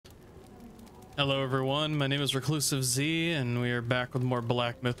Hello everyone, my name is ReclusiveZ and we are back with more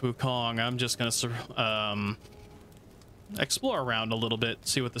Black Myth Wukong. I'm just gonna explore around a little bit,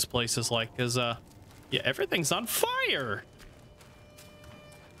 see what this place is like, because yeah, everything's on fire.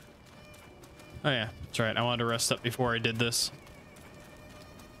 Oh yeah, that's right, I wanted to rest up before I did this.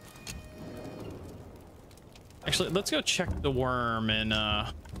 Actually, let's go check the worm in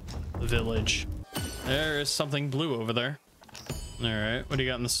the village. There is something blue over there. All right, what do you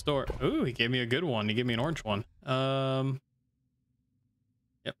got in the store? Ooh, he gave me a good one. He gave me an orange one.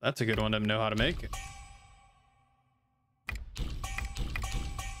 Yep, that's a good one to know how to make.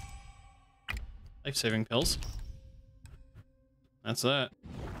 Life-saving pills. That's that.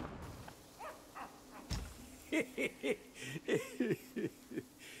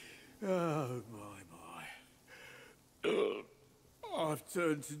 Oh my. I've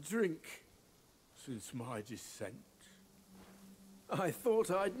turned to drink since my descent. I thought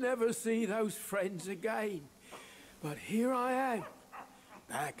I'd never see those friends again, but here I am,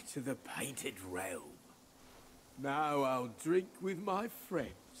 back to the painted realm. Now I'll drink with my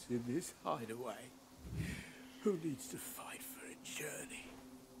friends in this hideaway. Who needs to fight for a journey?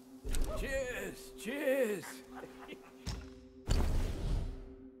 Cheers! Cheers!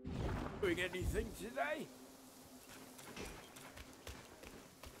 Doing anything today?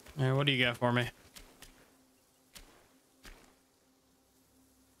 All right, what do you got for me?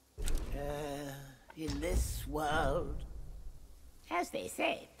 In this world, as they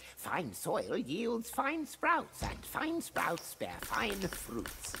say, fine soil yields fine sprouts, and fine sprouts bear fine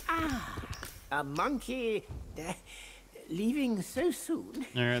fruits. Ah, a monkey leaving so soon.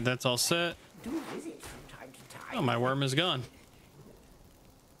 All right, that's all set. Do visit from time to time. Oh, my worm is gone.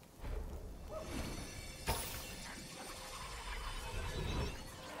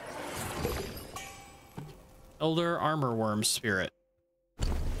 Elder armor worm spirit.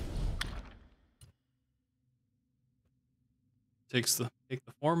 Take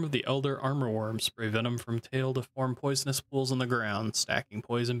the form of the elder armor worm. Spray venom from tail to form poisonous pools on the ground. Stacking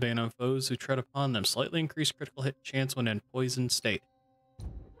poison bane on foes who tread upon them. Slightly increased critical hit chance when in poisoned state.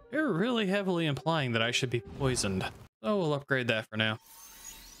 You're really heavily implying that I should be poisoned. So we'll upgrade that for now.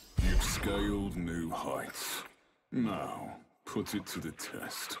 You've scaled new heights. Now, put it to the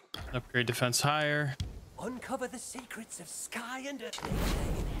test. Upgrade defense higher. Uncover the secrets of sky and earth. Nature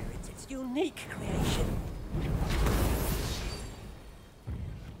inherits its unique creation.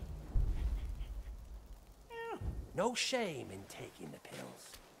 No shame in taking the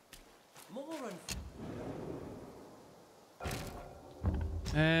pills. More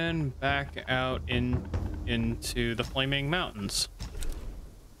And back out into the Flaming Mountains.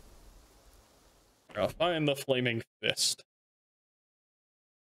 I'll find the Flaming Fist.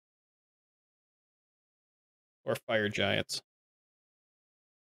 Or Fire Giants.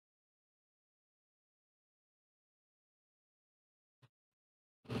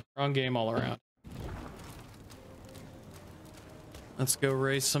 Wrong game all around. Let's go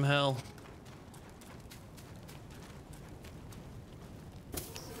raise some hell.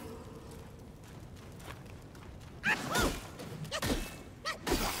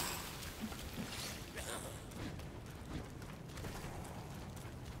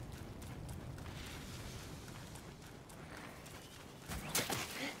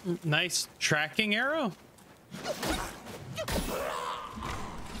 Nice tracking arrow.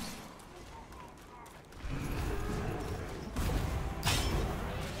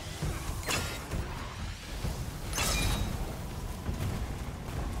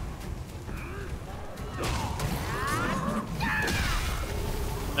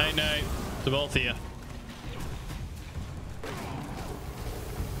 Night night to both of you.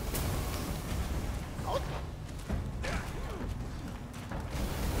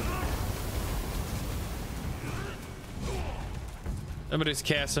 Somebody's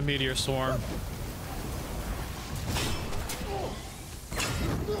cast a meteor swarm.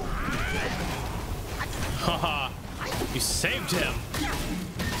 Haha, you saved him.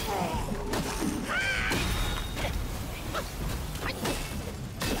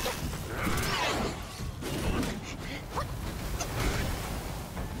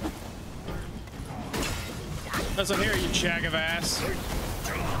 Listen here, you jag of ass.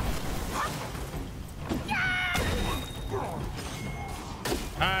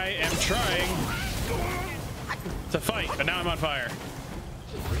 I am trying to fight, but now I'm on fire.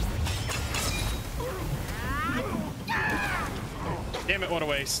 Damn it, what a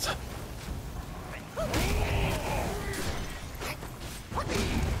waste.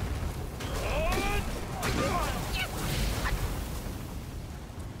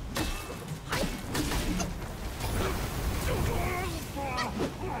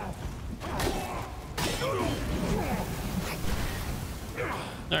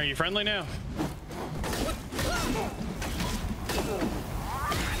 Are you friendly now?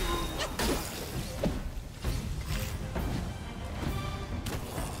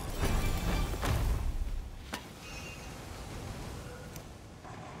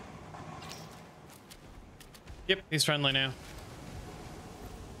 Yep, he's friendly now.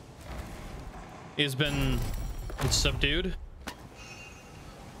 He's been subdued.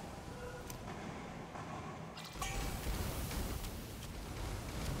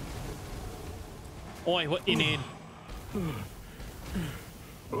 Oi, what you need?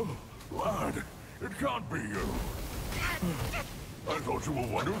 Oh, lad, it can't be you. I thought you were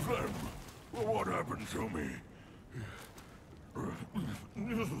one of them. Well, what happened to me?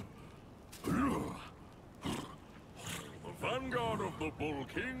 The vanguard of the Bull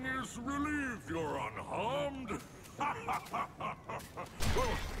King is relieved you're unharmed.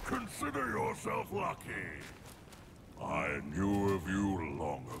 Well, consider yourself lucky. I knew of you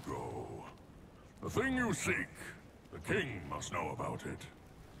long ago. The thing you seek, the king must know about it.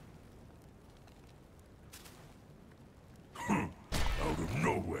 Out of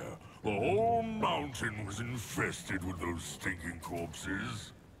nowhere, the whole mountain was infested with those stinking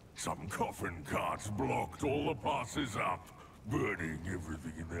corpses. Some coffin carts blocked all the passes up, burning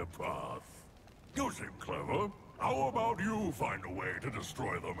everything in their path. You seem clever. How about you find a way to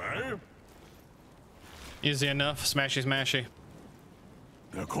destroy them, eh? Easy enough. Smashy smashy.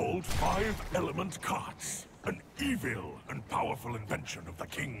 They're called Five-Element Carts, an evil and powerful invention of the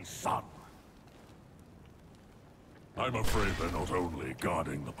King's son. I'm afraid they're not only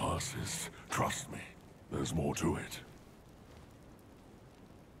guarding the passes. Trust me, there's more to it.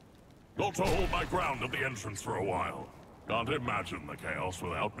 Got to hold my ground at the entrance for a while. Can't imagine the chaos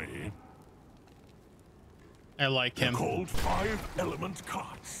without me. I like him. They're called Five-Element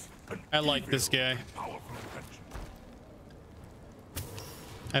Carts. I like this guy. Powerful invention.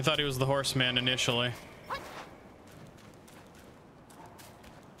 I thought he was the horseman initially.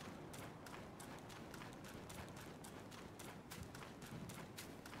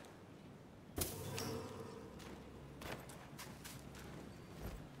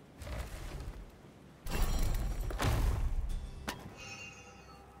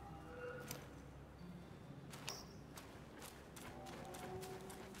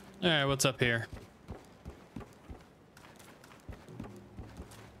 All right, what's up here?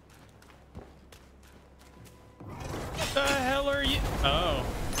 The hell are you? Oh.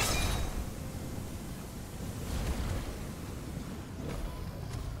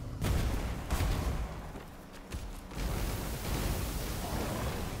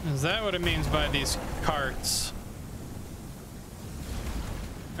 Is that what it means by these carts?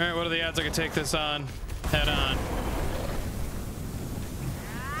 All right, what are the odds I could take this on head on?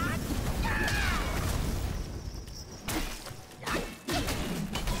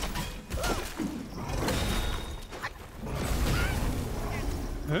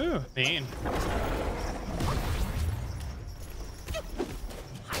 Ooh, mean.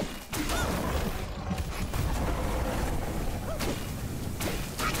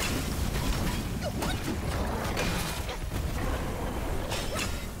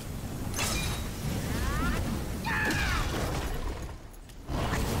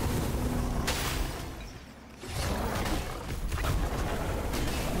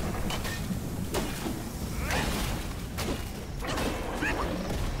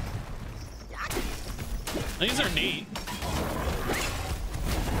 These are neat.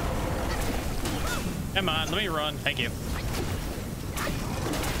 Come on, let me run. Thank you.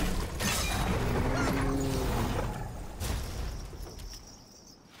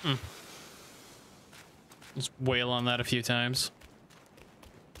 Just wail on that a few times.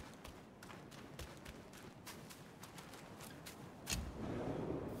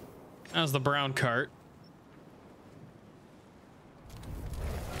 How's the brown cart?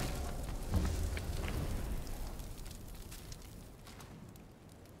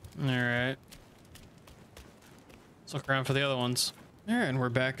 All right. Let's look around for the other ones. All right, and we're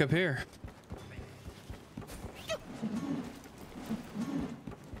back up here.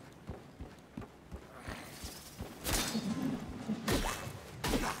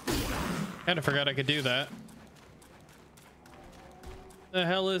 Kinda forgot I could do that. The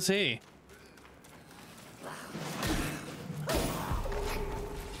hell is he?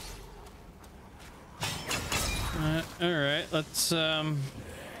 All right, let's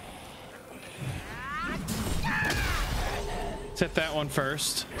hit that one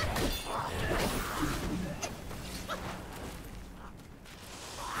first.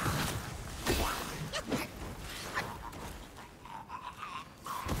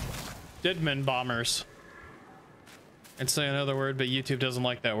 Deadman bombers. I'd say another word, but YouTube doesn't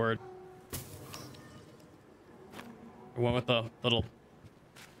like that word. I went with a little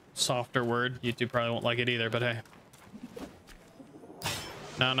softer word. YouTube probably won't like it either, but hey.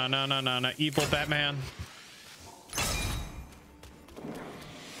 No, no, no, no, no, no. Evil Batman.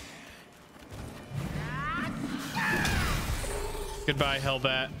 Goodbye,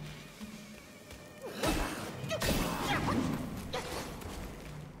 Hellbat.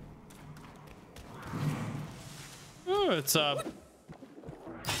 Oh, it's the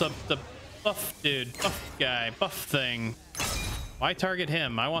buff dude, buff guy, buff thing. Why target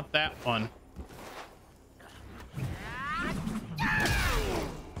him? I want that one.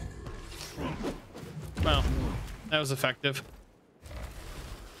 Well, that was effective.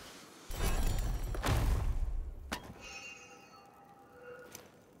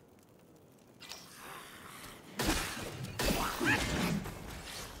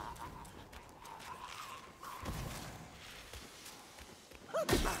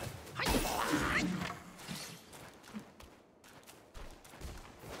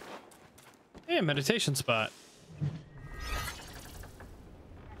 Hey, a meditation spot.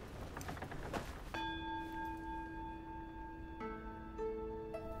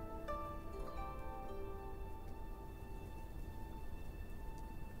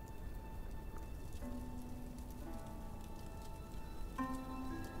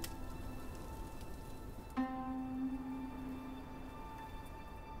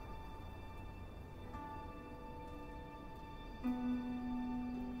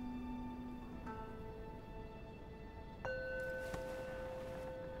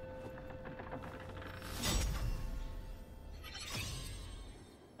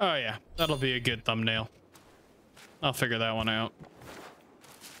 Oh yeah, that'll be a good thumbnail. I'll figure that one out.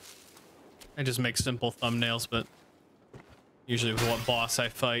 I just make simple thumbnails, but usually with what boss I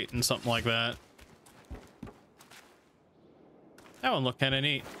fight and something like that. That one looked kind of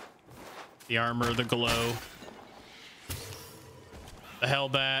neat. The armor, the glow, the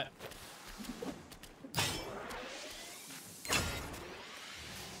Hellbat.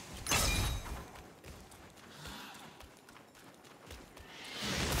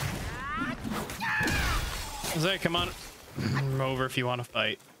 Zay, come on over if you want to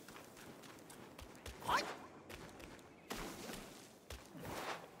fight.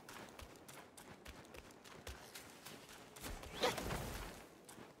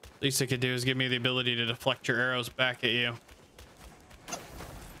 Least it could do is give me the ability to deflect your arrows back at you.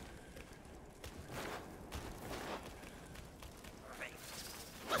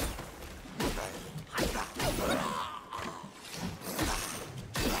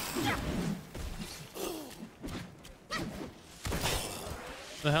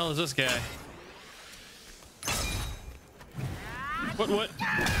 The hell is this guy? What?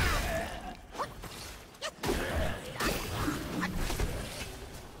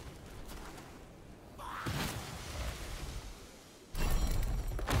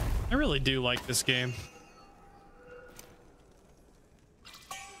 I really do like this game.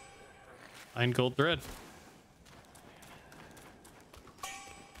 Mine gold thread.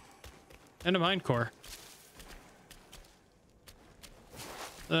 And a mine core.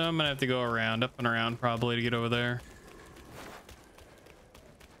 So I'm gonna have to go around, up and around probably to get over there.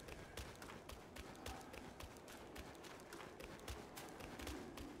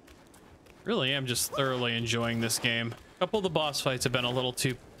 Really am just thoroughly enjoying this game. A couple of the boss fights have been a little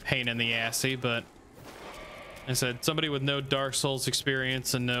too pain in the assy, but I said somebody with no Dark Souls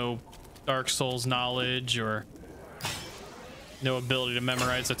experience and no Dark Souls knowledge or no ability to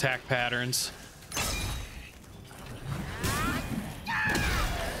memorize attack patterns.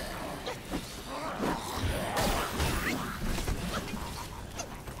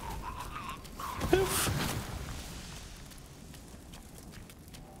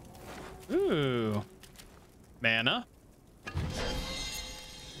 Ooh. Mana?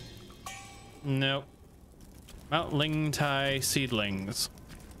 Nope. Mount Ling Tai seedlings.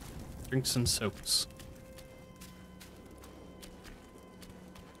 Drinks and soaps.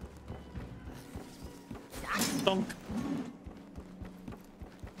 Donk.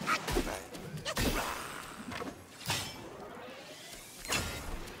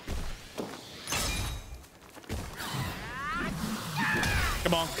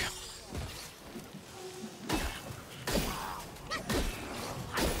 Kabonk.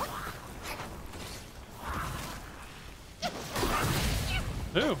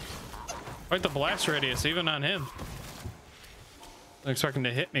 Ooh, quite the blast radius, even on him. I'm expecting to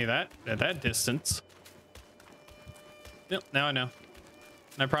hit me at that distance. Yep, now I know.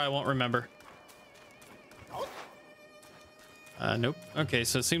 I probably won't remember. Nope. Okay,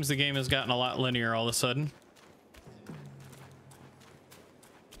 so it seems the game has gotten a lot linear all of a sudden.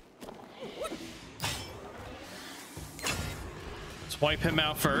 wipe him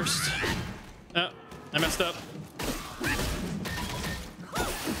out first. Oh, I messed up.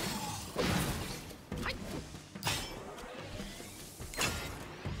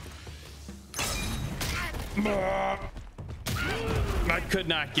 I could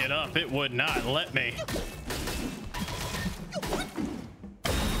not get up. It would not let me.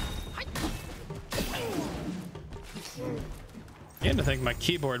 Beginning to think my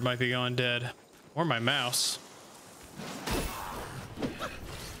keyboard might be going dead. Or my mouse.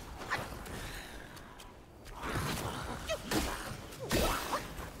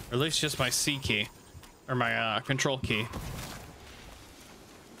 Or at least just my C key. Or my control key.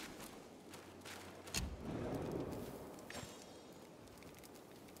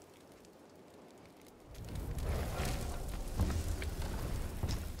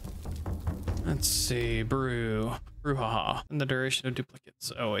 Let's see, brouhaha. And the duration of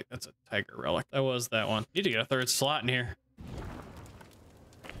duplicates. Oh wait, that's a tiger relic. That was that one. Need to get a third slot in here.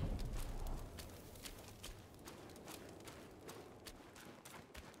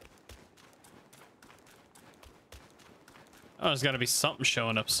 Oh, there's got to be something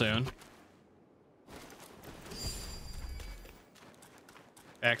showing up soon.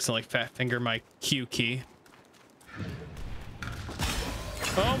 Accidentally fat finger my Q key.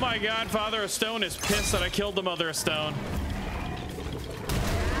 Oh my god, Father of Stone is pissed that I killed the Mother of Stone.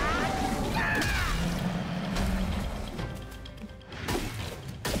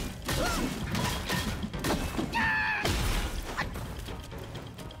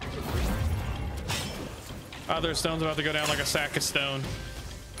 Father of Stone's about to go down like a sack of stone.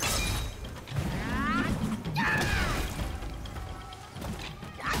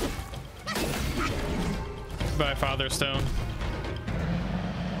 Goodbye, Father of Stone.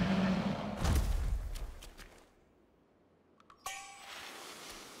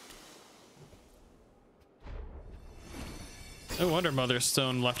 No wonder Mother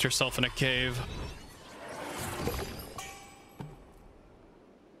Stone left herself in a cave.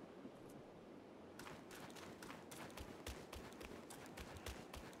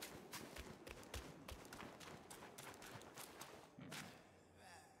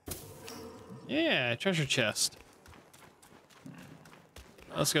 Yeah, treasure chest.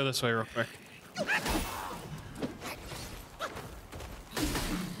 Let's go this way real quick.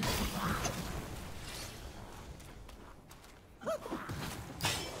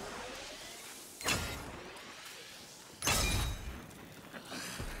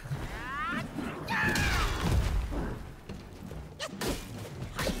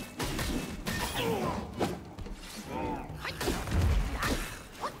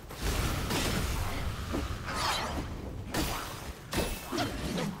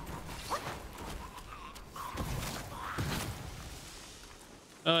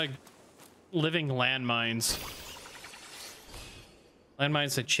 Living landmines.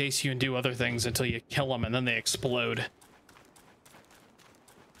 Landmines that chase you and do other things until you kill them and then they explode.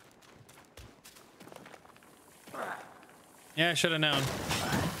 Yeah, I should have known.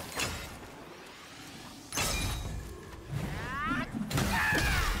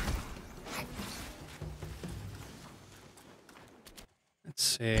 Let's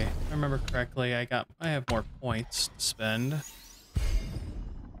see. If I remember correctly, I have more points to spend.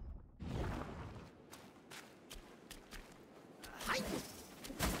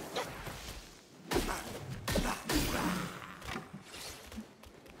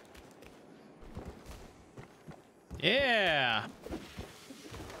 Yeah.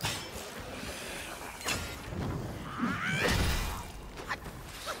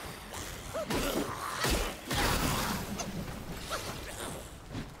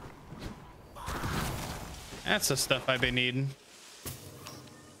 That's the stuff I've been needing.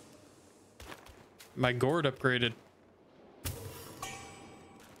 My gourd upgraded.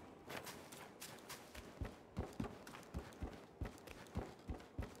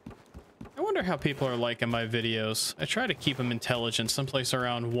 I wonder how people are liking my videos. I try to keep them intelligent, someplace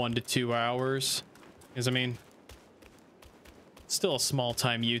around 1 to 2 hours. Because, I mean, still a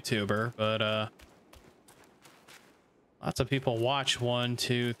small-time YouTuber, but, lots of people watch 1,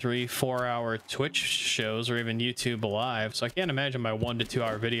 2, 3, 4 hour Twitch shows or even YouTube live, so I can't imagine my 1 to 2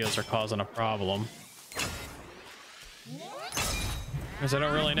 hour videos are causing a problem. Because I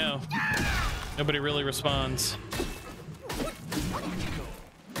don't really know. Nobody really responds.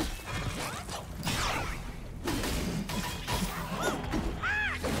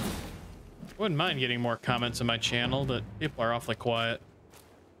 Wouldn't mind getting more comments on my channel, but people are awfully quiet.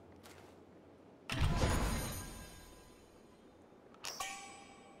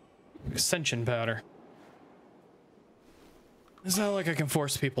 Ascension powder. It's not like I can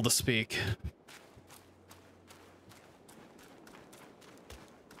force people to speak.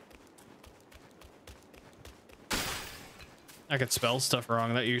 I could spell stuff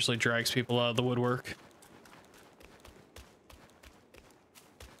wrong. That usually drags people out of the woodwork.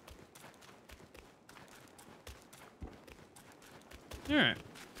 All right.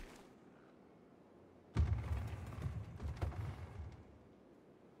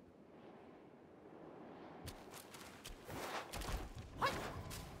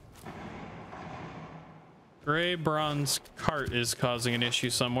 Gray bronze cart is causing an issue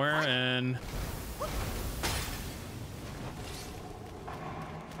somewhere, and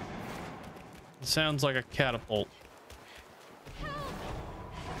it sounds like a catapult.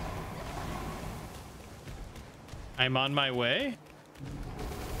 I'm on my way.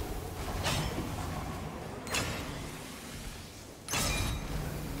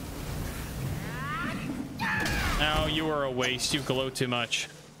 No, you are a waste. You glow too much.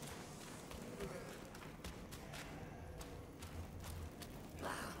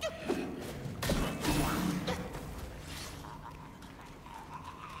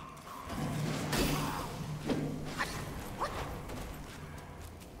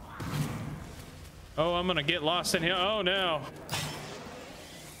 Oh, I'm gonna get lost in here. Oh no.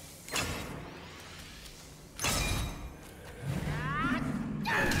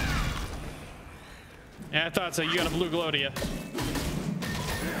 Yeah, I thought so. You got a blue glow to you.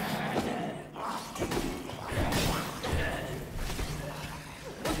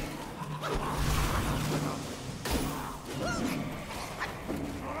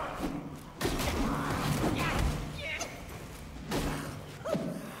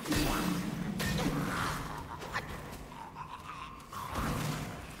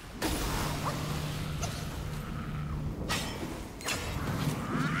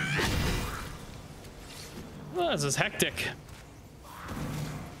 This is hectic.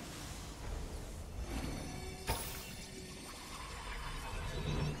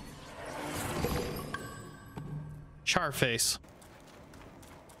 Charface.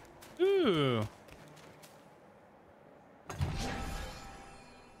 Ooh.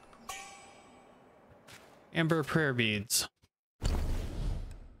 Amber prayer beads.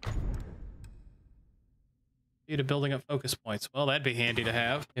 To building up focus points. Well, that'd be handy to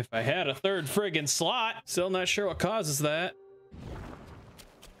have if I had a third friggin' slot. Still not sure what causes that.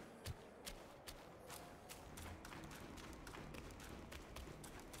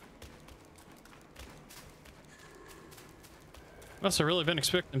 Must have really been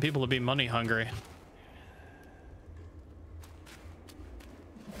expecting people to be money hungry.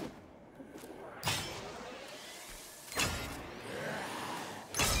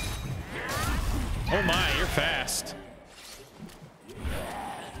 Oh my, you're fast.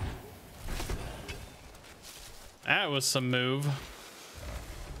 That was some move.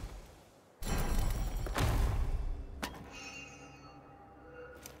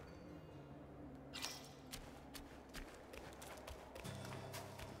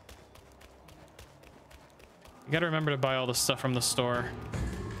 You gotta remember to buy all the stuff from the store.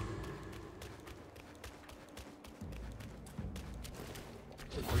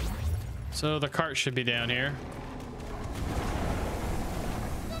 So the cart should be down here.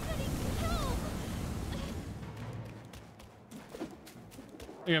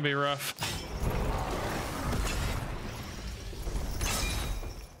 It's gonna be rough.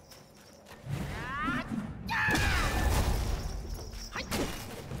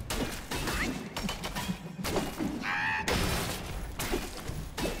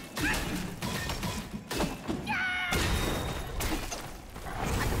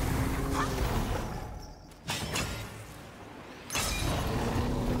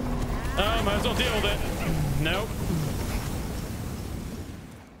 Oh, might as well deal with it. Nope.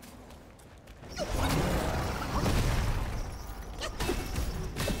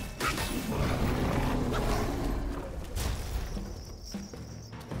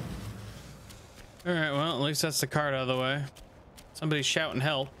 All right, well, at least that's the cart out of the way. Somebody's shouting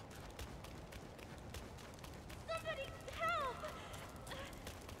help. Somebody help!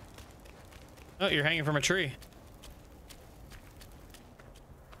 Oh, you're hanging from a tree.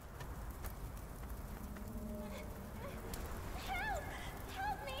 Help!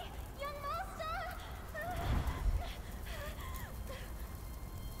 Help me, young master!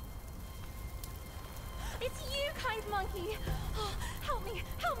 It's you, kind monkey. Oh, help me,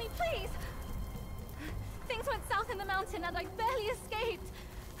 please. Things went south in the mountain and I barely escaped.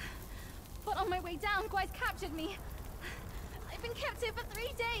 But on my way down, Gwai's captured me. I've been kept here for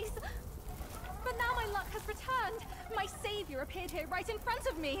 3 days. But now my luck has returned. My savior appeared here right in front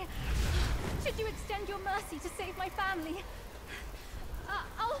of me. Should you extend your mercy to save my family?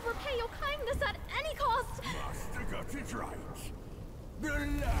 I'll repay your kindness at any cost. Master got it right. The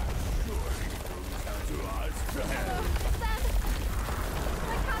last story goes to us. Then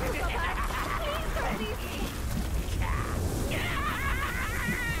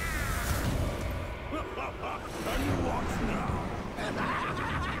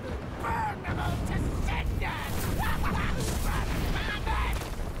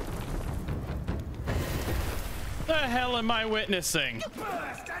hell am I witnessing?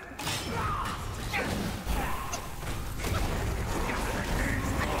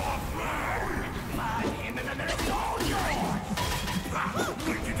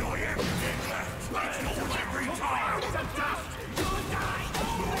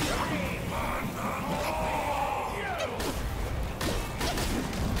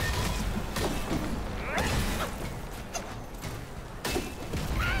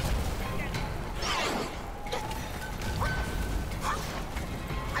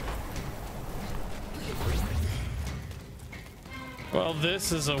 Well,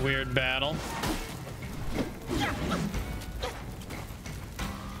 this is a weird battle.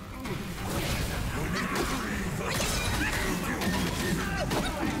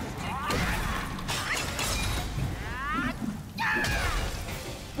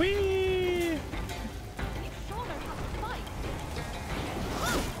 Whee!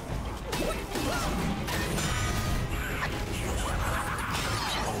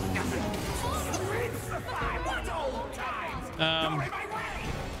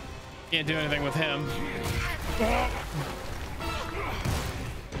 Can't do anything with him.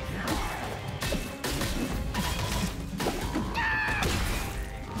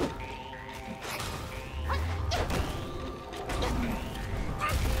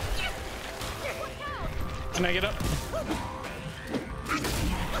 Can I get up?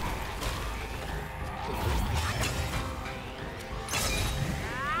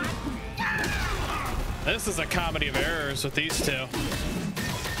 This is a comedy of errors with these two.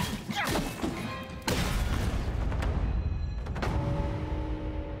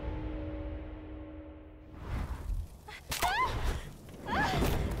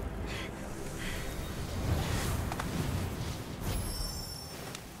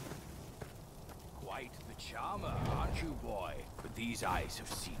 Quite the charmer, aren't you, boy? But these eyes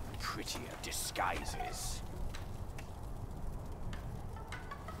have seen prettier disguises.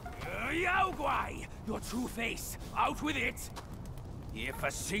 Yaogwai! Your true face, out with it! If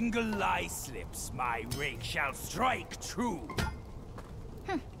a single lie slips, my rake shall strike true.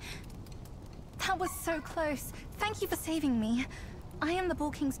 That was so close. Thank you for saving me. I am the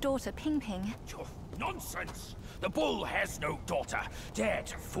Bull King's daughter, Ping Ping. Nonsense! The bull has no daughter. Dare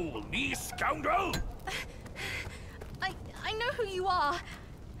to fool me, scoundrel! I know who you are.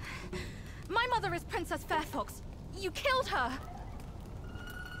 My mother is Princess Fairfox. You killed her.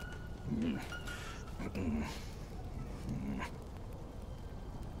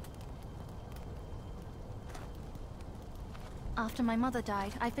 After my mother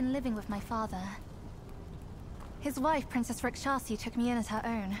died, I've been living with my father. His wife, Princess Rakshasi, took me in as her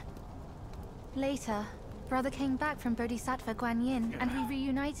own. Later, brother came back from Bodhisattva Guanyin, and we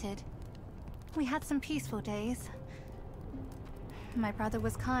reunited. We had some peaceful days. My brother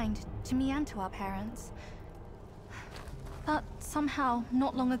was kind to me and to our parents. But somehow,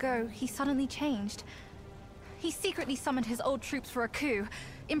 not long ago, he suddenly changed. He secretly summoned his old troops for a coup,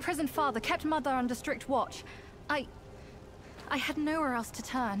 imprisoned father, kept mother under strict watch. I had nowhere else to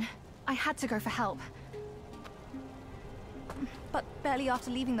turn. I had to go for help. But barely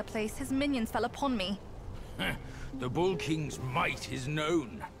after leaving the place, his minions fell upon me. The Bull King's might is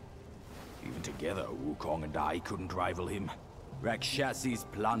known. Even together, Wukong and I couldn't rival him. Rakshasi's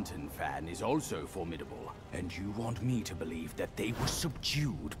plantain fan is also formidable. And you want me to believe that they were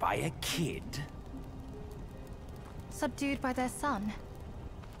subdued by a kid? Subdued by their son.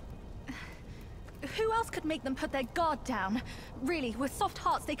 Who else could make them put their guard down? Really, with soft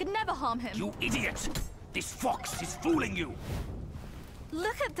hearts, they could never harm him. You idiot! This fox is fooling you!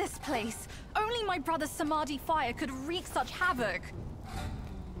 Look at this place! Only my brother's Samadhi fire could wreak such havoc!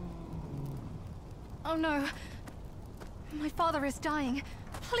 Oh no. My father is dying.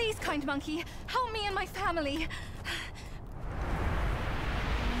 Please, kind monkey, help me and my family.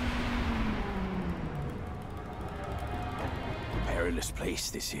 Perilous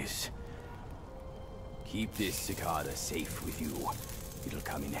place this is. Keep this cicada safe with you. It'll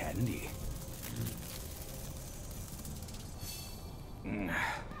come in handy.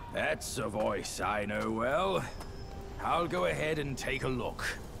 That's a voice I know well. I'll go ahead and take a look.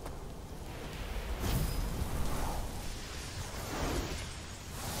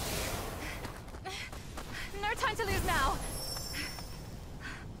 No time to lose now.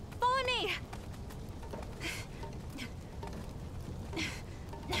 Follow me.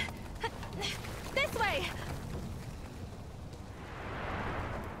 This way.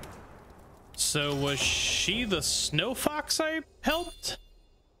 So was she the snow fox I helped?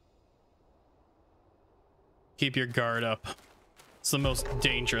 Keep your guard up. It's the most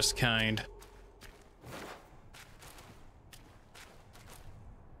dangerous kind.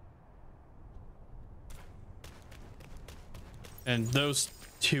 And those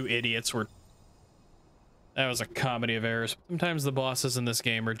two idiots were... That was a comedy of errors. Sometimes the bosses in this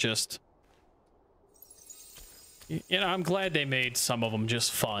game are just... You know, I'm glad they made some of them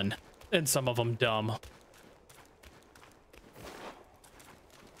just fun and some of them dumb.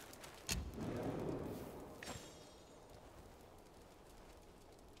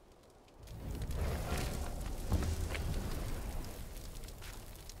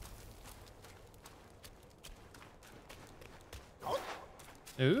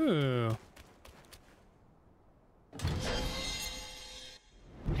 Ooh.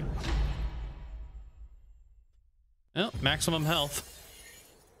 Oh, maximum health.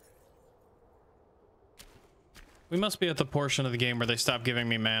 We must be at the portion of the game where they stop giving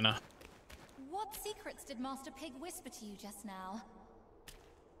me mana. What secrets did Master Pig whisper to you just now?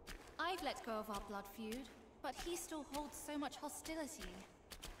 I've let go of our blood feud, but he still holds so much hostility.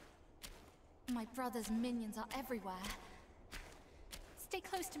 My brother's minions are everywhere. Stay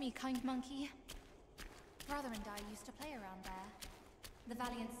close to me, kind monkey. Brother and I used to play around there. The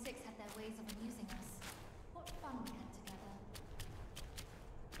Valiant Six had their ways of amusing us. What fun we had together.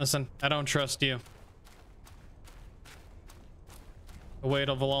 Listen, I don't trust you. The way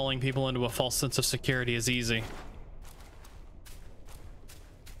of lulling people into a false sense of security is easy.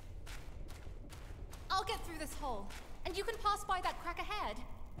 I'll get through this hole, and you can pass by that crack ahead.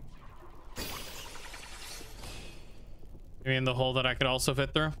 You mean the hole that I could also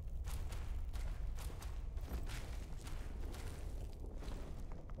fit through?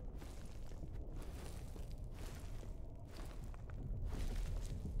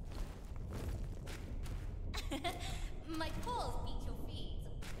 My paws beat your feet.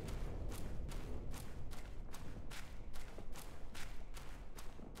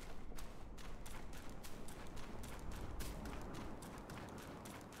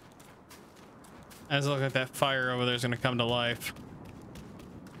 As I look at that fire over there is going to come to life.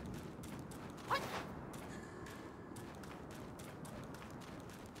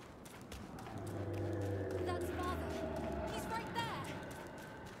 That's Father. He's right there.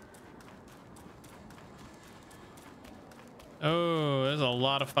 Oh, there's a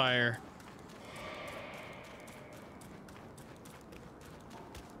lot of fire.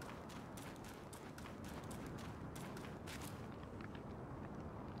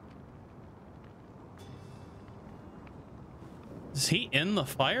 Is he in the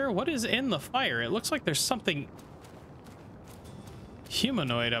fire? What is in the fire? It looks like there's something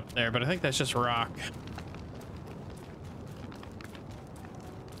humanoid up there, but I think that's just rock.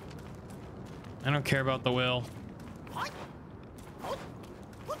 I don't care about the will.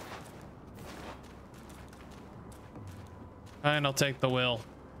 Fine, I'll take the will.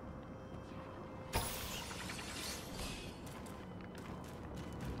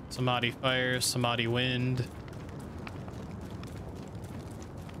 Samadhi fire, Samadhi wind.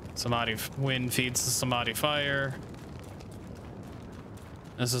 Samadhi wind feeds the Samadhi fire.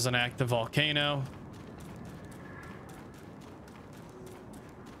 This is an active volcano.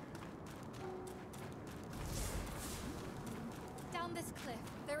 Down this cliff,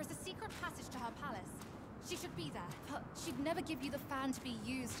 there is a secret passage to her palace. She should be there, but she'd never give you the fan to be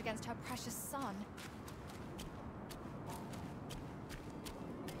used against her precious son.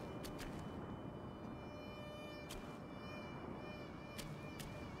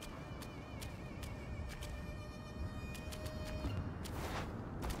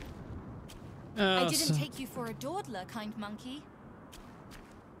 I didn't take you for a dawdler, kind monkey.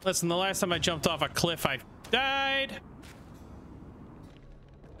 Listen, the last time I jumped off a cliff, I died.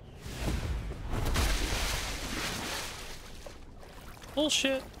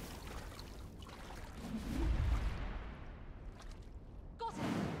 Bullshit. Got it!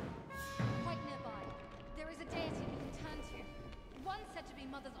 Quite nearby, there is a deity we can turn to. One said to be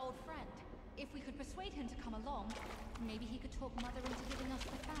Mother's old friend. If we could persuade him to come along, maybe he could talk Mother into giving us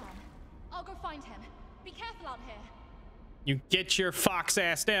the fan. I'll go find him. Be careful out here. You get your fox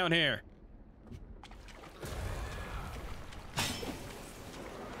ass down here.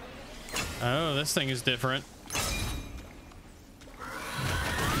 Oh, this thing is different.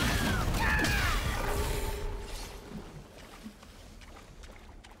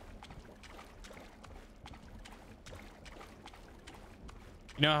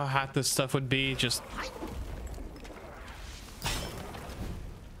 You know how hot this stuff would be? Just...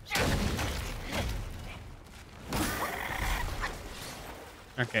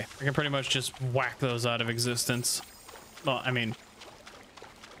 Okay, I can pretty much just whack those out of existence. Well, I mean...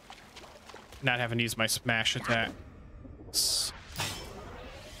 not having to use my smash attack.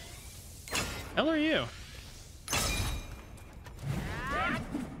 Hell are you?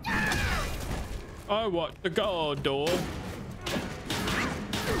 I want the guard door.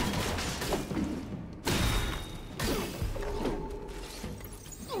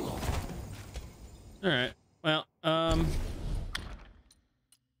 All right. Well,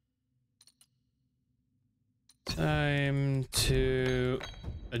 time to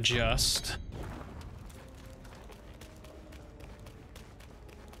adjust.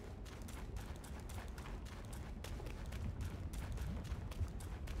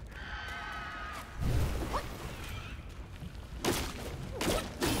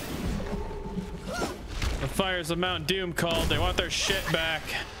 The fires of Mount Doom called. They want their shit back.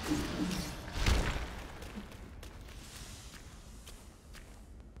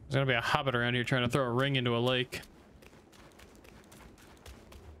 There's gonna be a hobbit around here trying to throw a ring into a lake.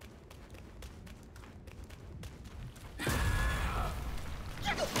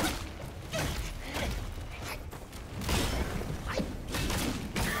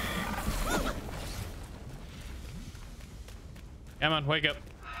 Come on, wake up.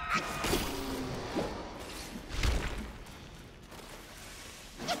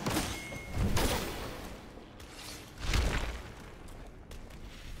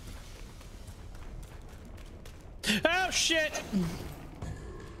 Oh shit!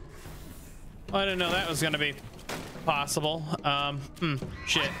 I didn't know that was gonna be possible.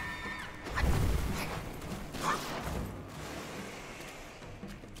 Shit.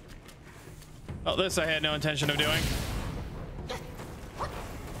 Oh, this I had no intention of doing.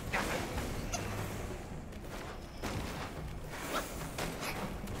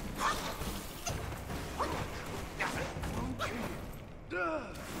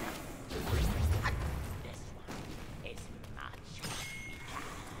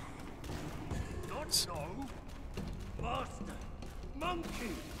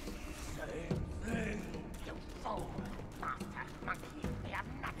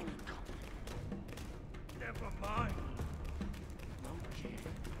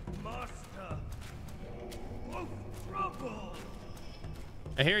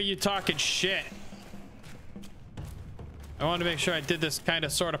 I hear you talking shit. I wanted to make sure I did this kind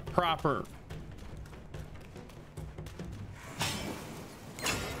of sort of proper.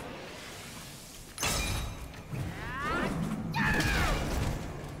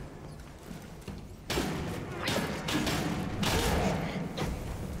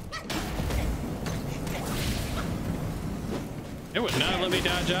 It would not let me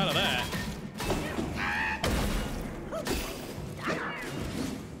dodge out of that.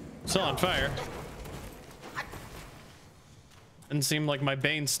 Still on fire. Didn't seem like my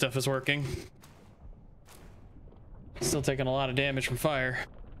Bane stuff is working. Still taking a lot of damage from fire.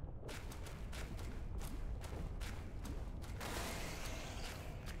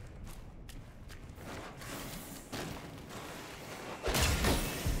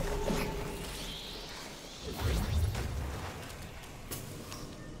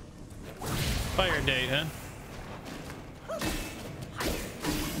 Fire date, huh?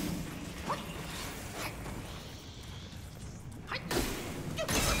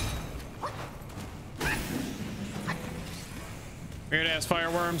 Weird ass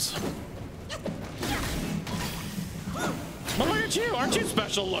fireworms. Well, look at you! Aren't you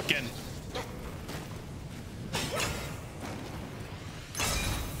special looking?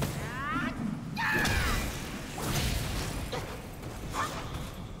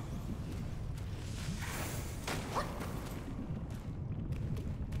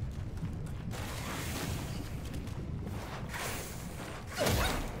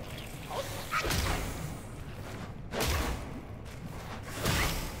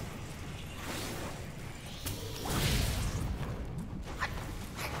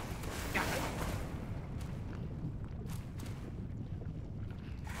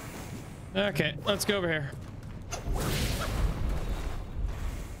 Okay, let's go over here.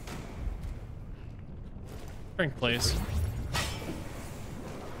 Drink, please.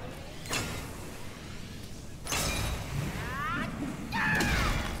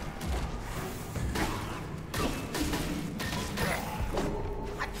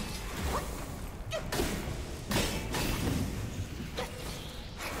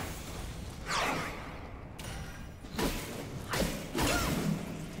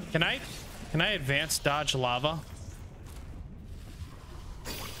 Can I advance dodge lava?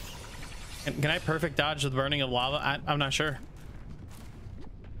 Can I perfect dodge the burning of lava? I'm not sure.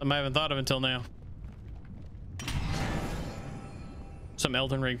 I haven't thought of until now. Some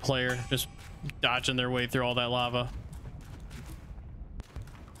Elden Ring player just dodging their way through all that lava.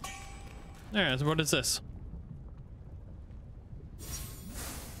 Alright, so what is this?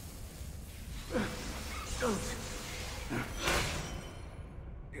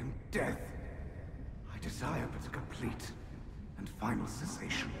 In death, I desire but a complete and final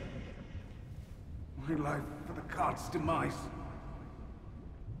cessation. My life for the card's demise.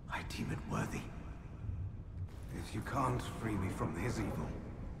 I deem it worthy If you can't free me from his evil,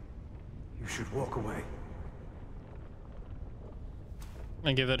 you should walk away.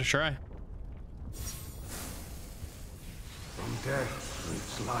 And give it a try. From death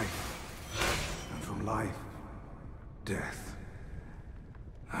roots life, and from life, death.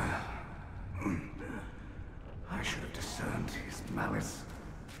 I should have discerned his malice.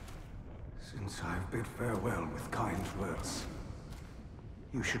 Since I've bid farewell with kind words,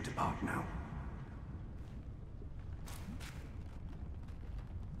 you should depart now.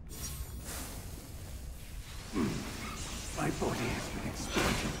 My body has been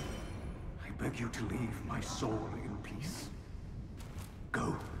exploited. I beg you to leave my soul in peace.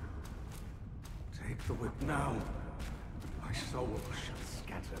 Go. Take the whip now. My soul shall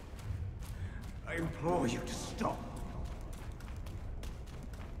scatter. I implore you to stop.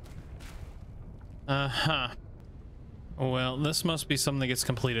 Uh-huh. Well, this must be something that gets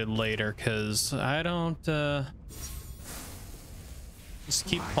completed later, because I don't, just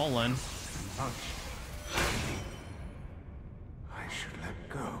keep pulling. I should let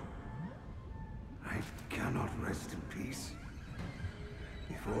go. I cannot rest in peace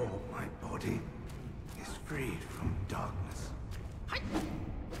before my body is freed from darkness.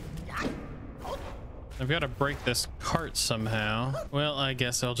 I've got to break this cart somehow. Well, I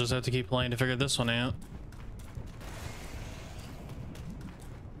guess I'll just have to keep playing to figure this one out.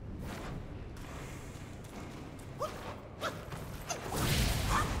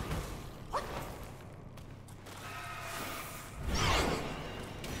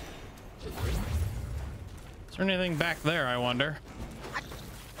 Is there anything back there, I wonder?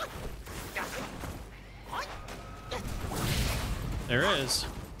 There is.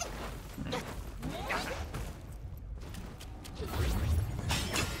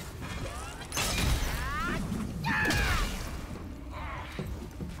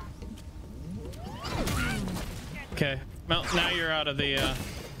 Okay, well, now you're out of the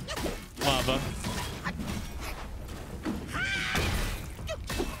lava.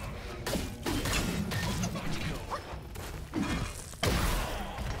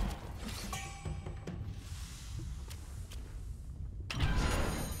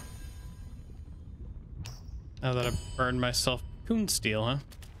 Now that I've burned myself coon steel, huh?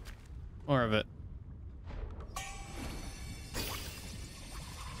 More of it.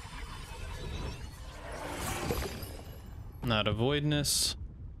 Not a voidness.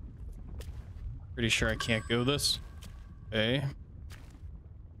 Pretty sure I can't go this. Okay.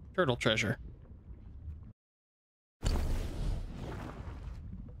 Turtle treasure.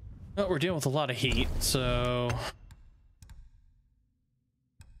 Well, we're dealing with a lot of heat, so...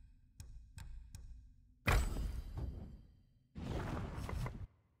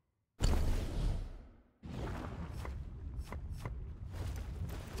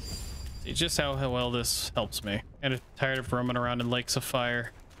 See just how well this helps me. And I'm tired of roaming around in lakes of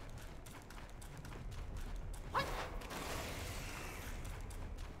fire.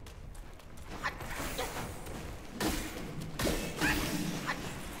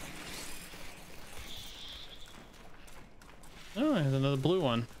 Oh, there's another blue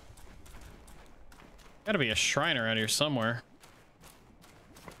one. Gotta be a shrine around here somewhere.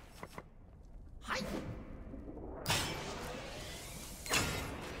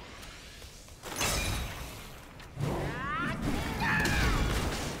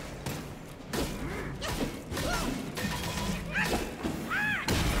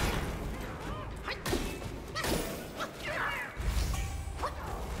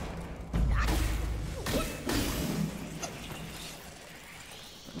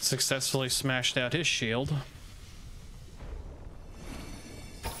 Successfully smashed out his shield.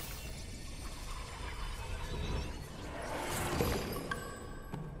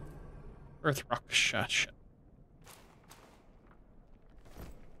 Earth rock shot.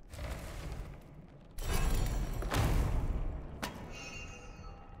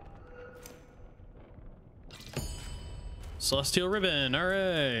 Celestial ribbon. All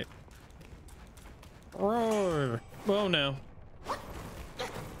right. Roar. Oh no.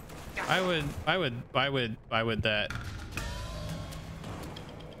 Why would that?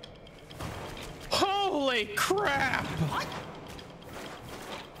 Holy crap!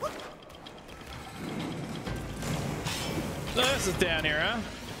 So this is down here, huh?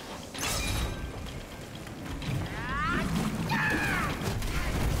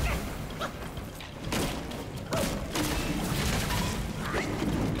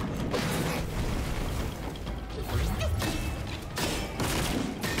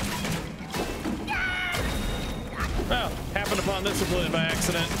 Well, happened upon this completely by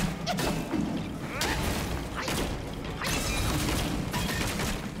accident.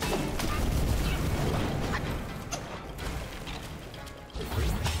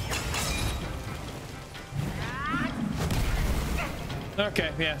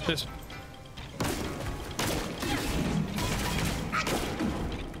 Okay, yeah, just...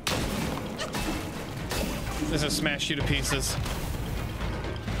 This is smash you to pieces.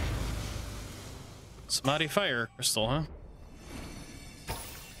 Smutty fire crystal, huh?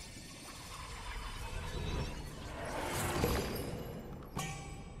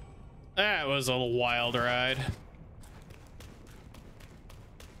 That was a wild ride.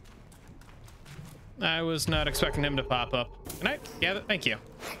 I was not expecting him to pop up. Can I? Yeah, thank you.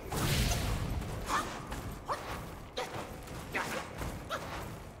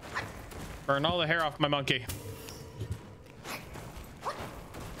 Burn all the hair off my monkey.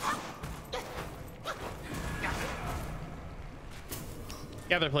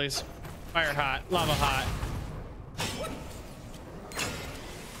 Gather, please. Fire hot, lava hot.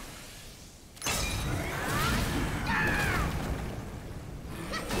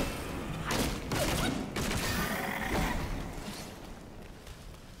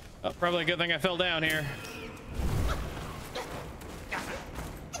 Oh, probably a good thing I fell down here.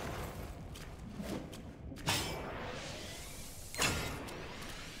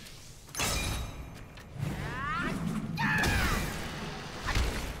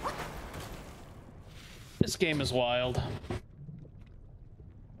 This game is wild.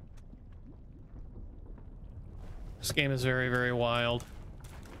 This game is very, very wild. Is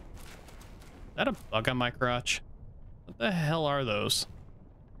that a bug on my crotch? What the hell are those?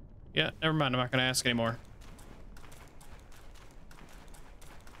 Yeah, never mind. I'm not gonna ask anymore.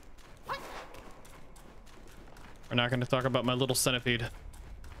 We're not gonna talk about my little centipede.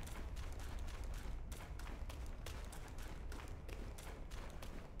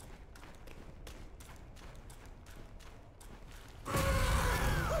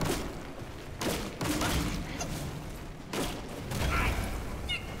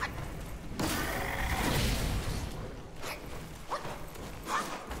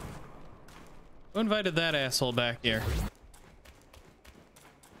 Who invited that asshole back here?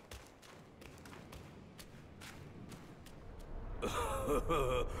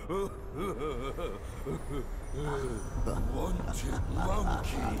 Wanted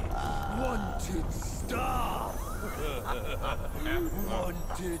monkey, wanted star,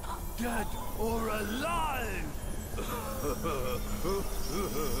 wanted dead or alive.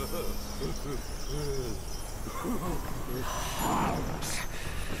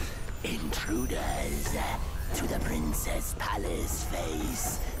 Intruders to the princess palace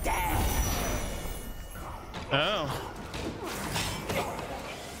face death. Oh.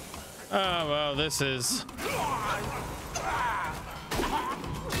 Oh, well, this is...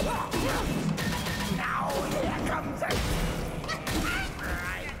 Now here comes a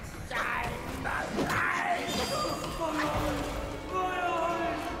bright shine the light.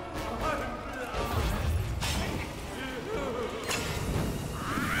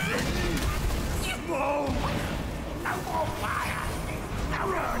 No more fire. No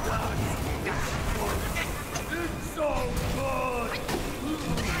more. It's so good.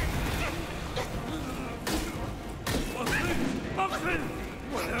 Muffin,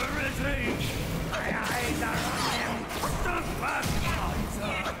 where is he? My eyes are on him. Stand back,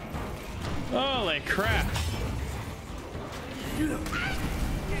 Holy crap.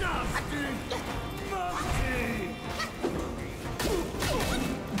 nasty monkey.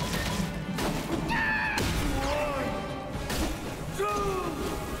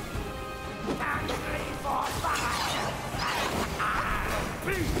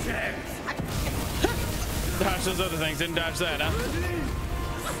 Dodge those other things, didn't dodge that, huh?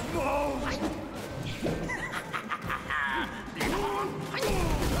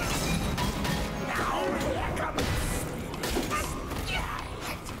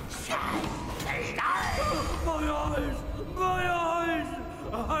 My eyes!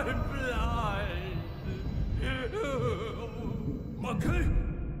 I'm blind! Monkey?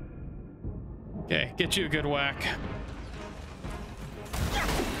 Okay, get you a good whack.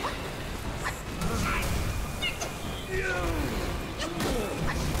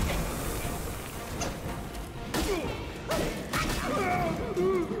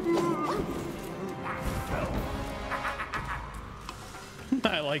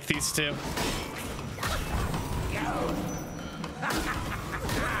 I like these two.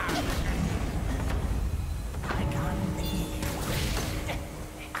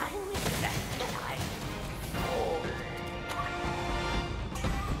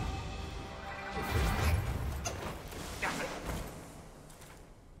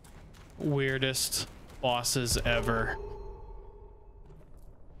 Weirdest bosses ever.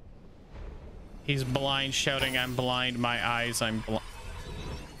 He's blind, shouting, "I'm blind, my eyes, I'm blind."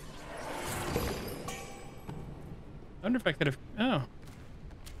 I wonder if I could have... Oh,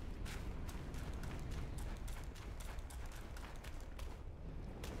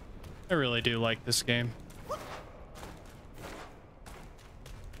 I really do like this game.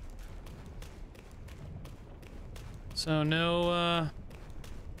 So no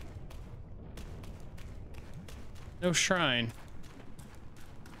shrine.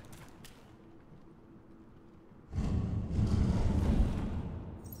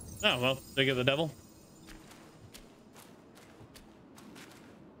 Oh, well, they get the devil.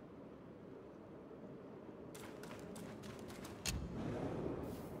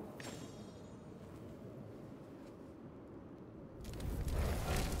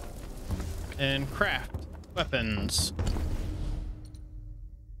 And craft weapons.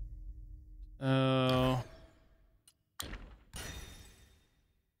 Oh.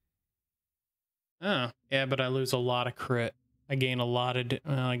 Oh, yeah, but I lose a lot of crit. I gain a lot of,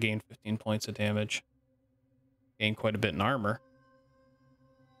 I gain 15 points of damage. Gain quite a bit in armor.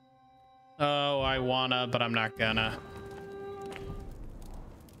 Oh, I wanna, but I'm not gonna.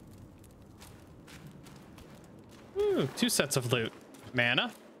 Ooh, 2 sets of loot.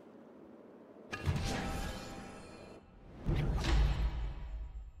 Mana.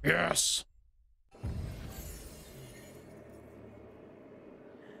 Yes.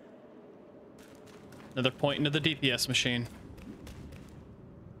 Another point into the DPS machine.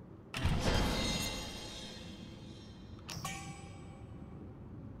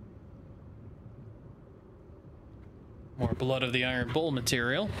 More blood of the Iron Bull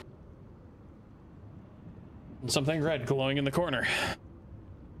material. And something red glowing in the corner.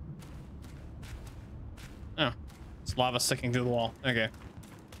 Oh, it's lava sticking through the wall. Okay.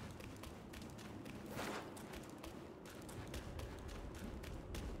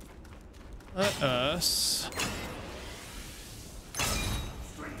 Let us...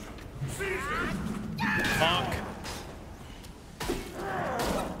 Fuck.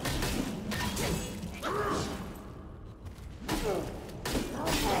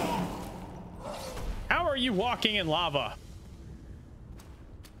 How are you walking in lava?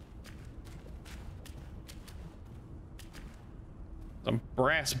 Some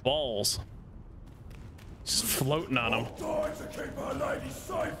brass balls. Just floating on them. Die to keep our lady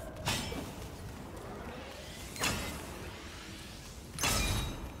safe.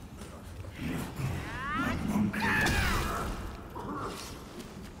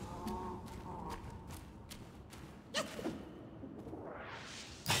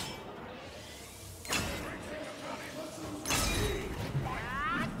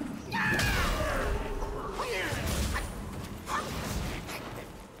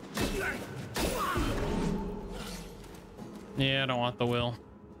 Yeah, I don't want the will.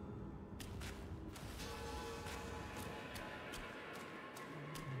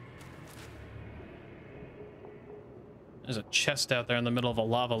 There's a chest out there in the middle of a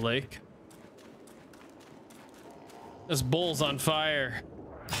lava lake. This bull's on fire.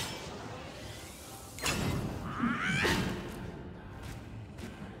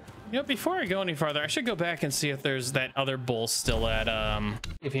 You know, before I go any farther, I should go back and see if there's that other bull still at,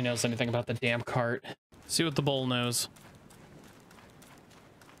 if he knows anything about the damn cart. See what the bull knows.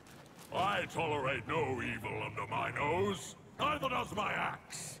 I tolerate no evil under my nose. Neither does my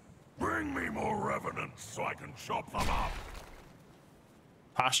axe. Bring me more revenants so I can chop them up.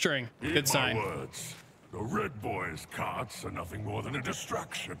 Posturing. Eat Good sign. my words. The RedBoy's carts are nothing more than a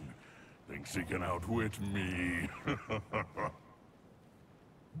distraction. Thinks he can outwit me.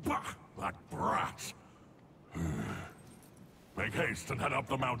 Bah! That brat! Make haste and head up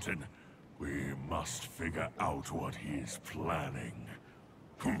the mountain. We must figure out what he's planning.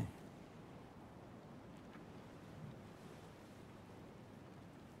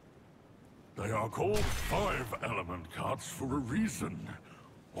 They are called 5-element carts for a reason.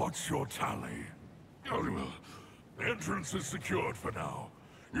 What's your tally? Oh, well, the entrance is secured for now.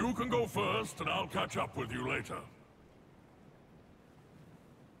 You can go first, and I'll catch up with you later.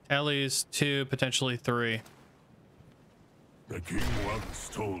 Tally's 2, potentially 3. The king once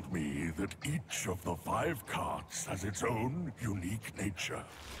told me that each of the 5 carts has its own unique nature.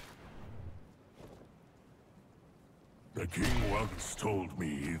 The king once told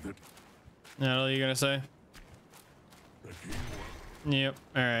me that... That all you gonna say? The king Yep.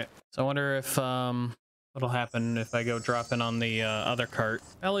 All right. So I wonder if what'll happen if I go dropping on the other cart.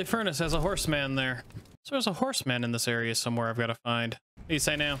 Alley Furnace has a horseman there. So there's a horseman in this area somewhere I've got to find. What do you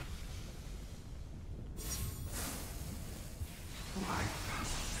say now? I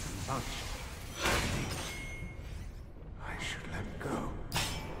should let go.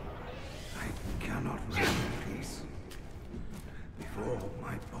 I cannot rest in peace before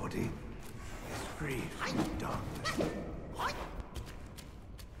my body is freed from darkness.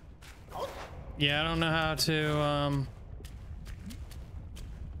 Yeah, I don't know how to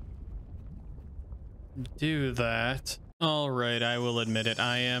do that. All right, I will admit it.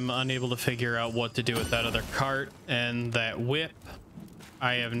 I am unable to figure out what to do with that other cart and that whip.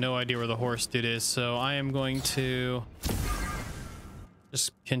 I have no idea where the horse dude is, so I am going to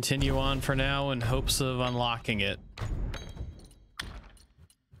just continue on for now in hopes of unlocking it.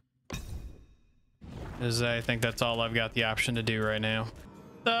 Because I think that's all I've got the option to do right now.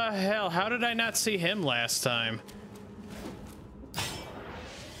 The hell? How did I not see him last time?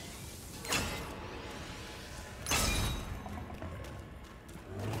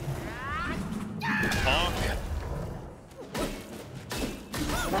 Bonk.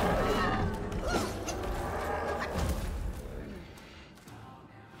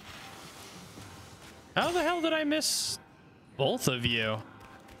 How the hell did I miss both of you?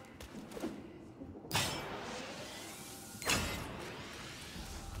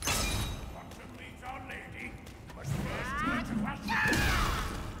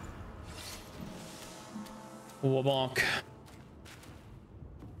 Bonk.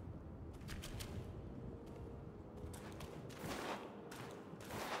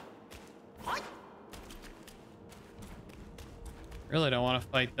 Really don't want to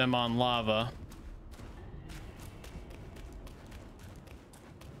fight them on lava.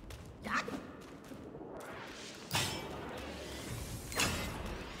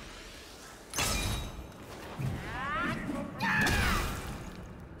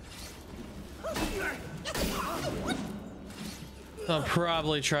 I'll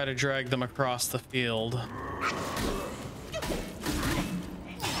probably try to drag them across the field.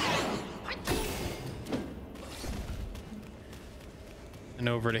 And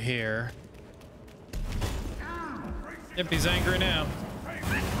over to here. Yep, he's angry now.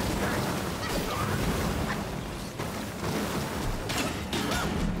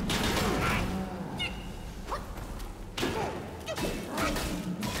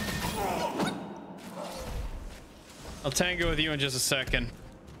 I'll tango with you in just a second.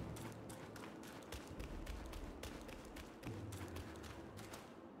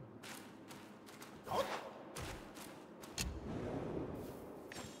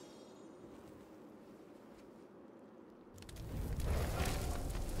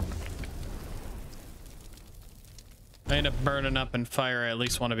 I end up burning up in fire. I at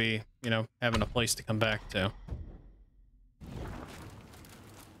least want to be, you know, having a place to come back to.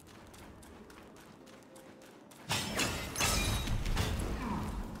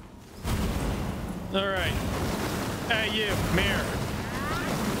 All right. Hey, you, mirror.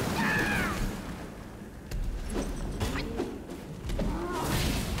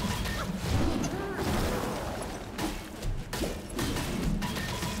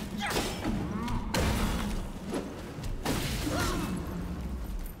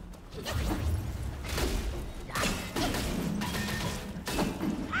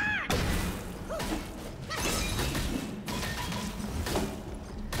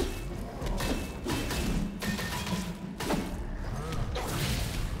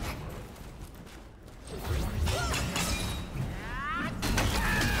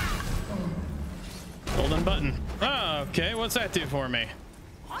 Button. Oh, okay. What's that do for me?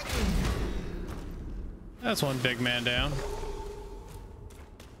 That's one big man down.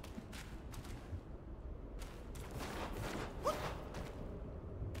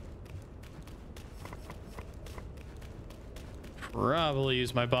 Probably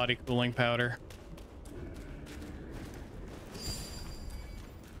use my body cooling powder.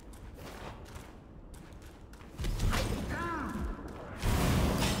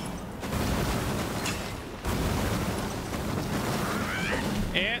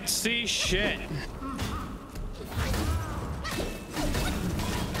 Can't see shit.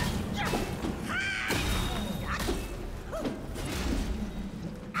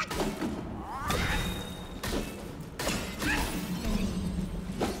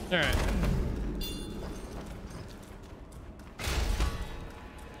 All right.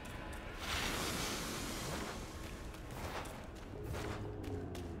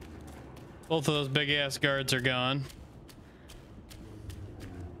 Both of those big ass guards are gone.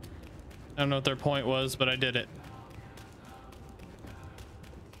 I don't know what their point was, but I did it.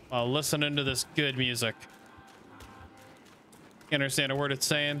 While listening to this good music. Can't understand a word it's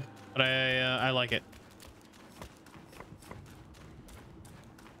saying, but I like it.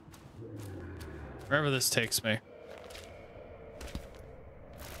 Wherever this takes me.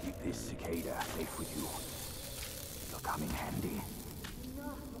 Keep this cicada safe with you. It'll come in handy.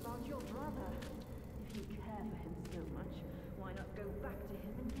 Enough about your brother. If you care for him so much, why not go back to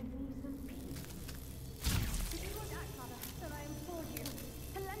him and give me some peace? If you would act, Father, then I implore you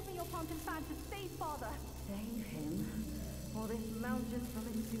to lend me your fountain fan to save Father. Save him, or this mountain from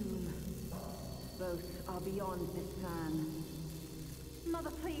its doom. Both are beyond this plan. Mother,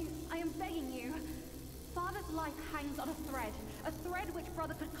 please, I am begging you. Father's life hangs on a thread which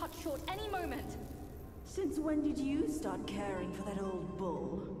brother could cut short any moment. Since when did you start caring for that old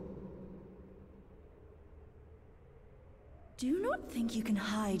bull? Do not think you can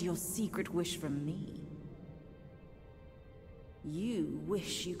hide your secret wish from me. You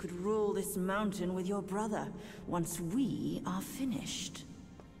wish you could rule this mountain with your brother once we are finished.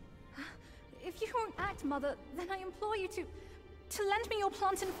 If you won't act, Mother, then I implore you to lend me your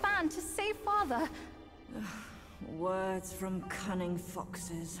plant and fan to save Father. Words from cunning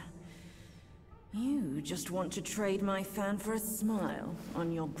foxes. You just want to trade my fan for a smile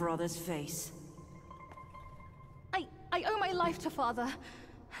on your brother's face. I owe my life to Father,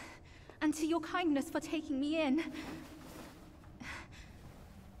 and to your kindness for taking me in.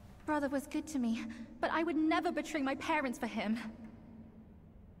 Brother was good to me, but I would never betray my parents for him.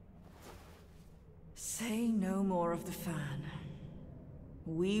 Say no more of the fan.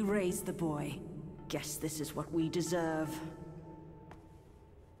 We raised the boy. Guess this is what we deserve.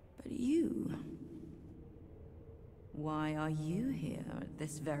 But you... why are you here at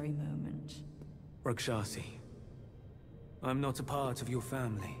this very moment? Rakshasi, I'm not a part of your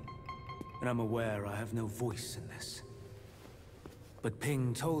family, and I'm aware I have no voice in this. But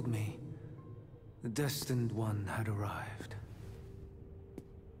Ping told me the Destined One had arrived.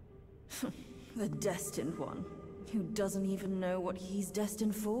 The Destined One, who doesn't even know what he's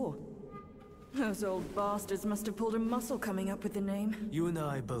destined for. Those old bastards must have pulled a muscle coming up with the name. You and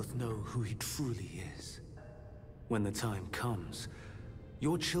I both know who he truly is. When the time comes,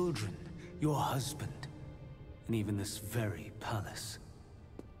 your children, your husband, and even this very palace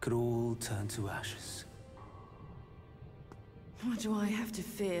could all turn to ashes. What do I have to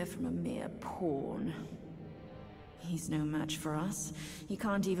fear from a mere pawn? He's no match for us. He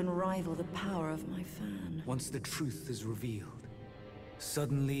can't even rival the power of my fan. Once the truth is revealed,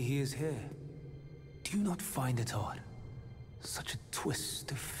 suddenly he is here. Do you not find it odd? Such a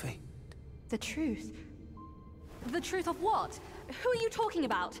twist of fate. The truth? The truth of what? Who are you talking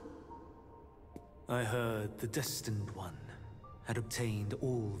about? I heard the Destined One had obtained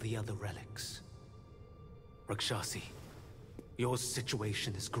all the other relics. Rakshasi, your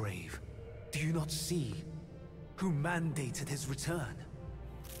situation is grave. Do you not see who mandated his return?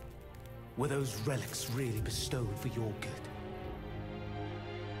 Were those relics really bestowed for your good?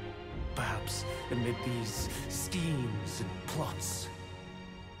 Perhaps amid these schemes and plots,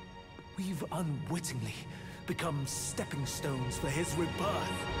 we've unwittingly become stepping stones for his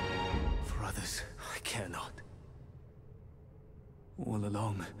rebirth. For others, I care not. All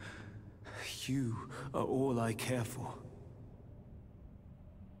along, you are all I care for.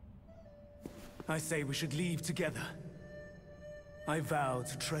 I say we should leave together. I vow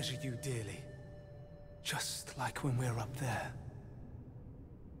to treasure you dearly, just like when we're up there.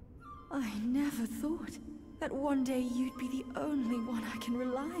 I never thought that one day you'd be the only one I can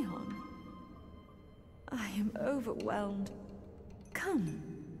rely on. I am overwhelmed. Come,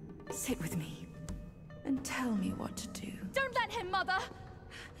 sit with me, and tell me what to do. Don't let him, Mother!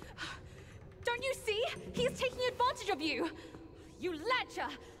 Don't you see? He is taking advantage of you! You lecher!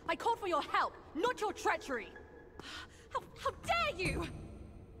 I called for your help, not your treachery! How dare you!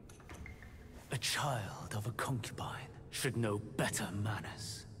 A child of a concubine should know better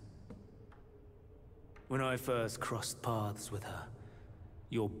manners. When I first crossed paths with her,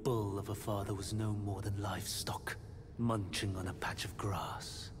 your bull of a father was no more than livestock, munching on a patch of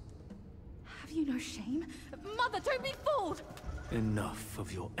grass. Have you no shame? Mother, don't be fooled! Enough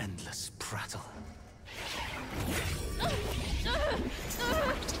of your endless prattle.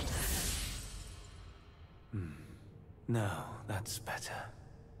 Now, that's better.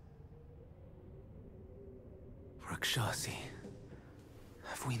 Rakshasi,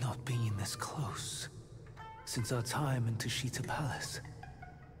 have we not been this close since our time in Tushita Palace?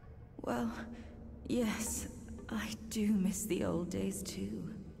 Well, yes, I do miss the old days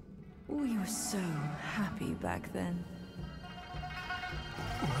too. We were so happy back then.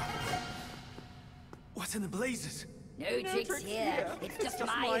 What in the blazes? No tricks here. It's just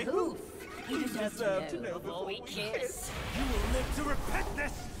my hoof. You deserve to know before we kiss. You will live to repent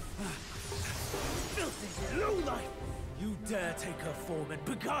this! Filthy lowlife! You dare take her form and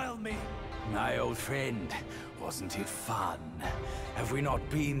beguile me! My old friend, wasn't it fun? Have we not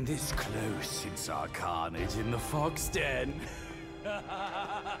been this close since our carnage in the fox den? You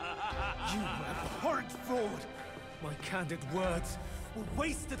abhorrent fraud! My candid words were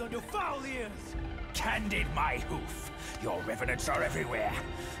wasted on your foul ears! Candid, my hoof! Your revenants are everywhere.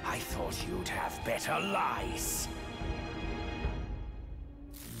 I thought you'd have better lies.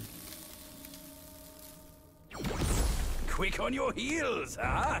 quick on your heels,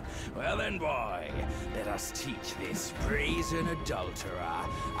 huh? Well then, boy, let us teach this brazen adulterer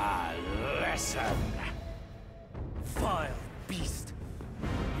a lesson. Vile beast!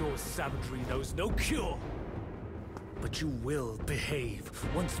 Your savagery knows no cure. But you will behave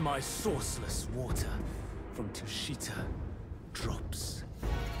once my sourceless water from Tushita drops.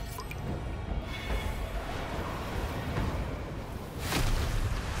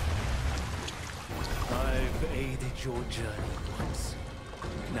 I've aided your journey once.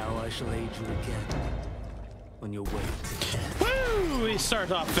 Now I shall aid you again on your way to death. Woo! He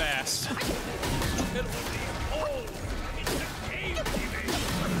starts off fast.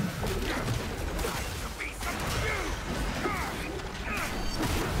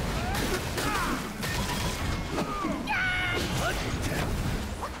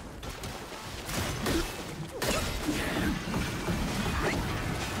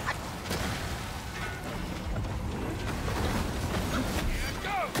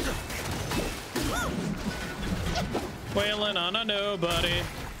 Wailing on a nobody.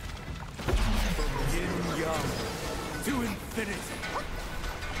 From yin yang to infinity.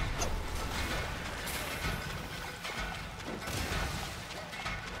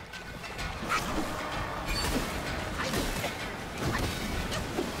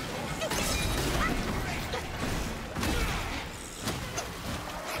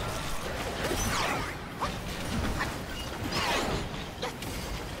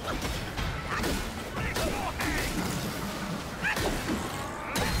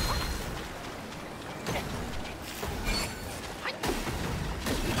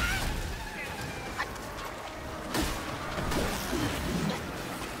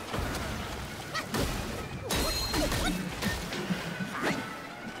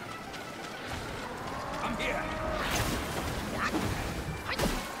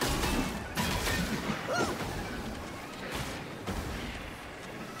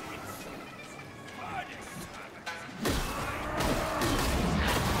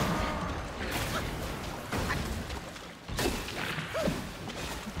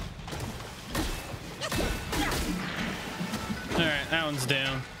 That one's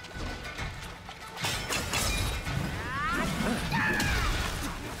down.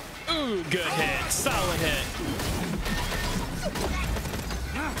 Ooh, good hit. Solid hit.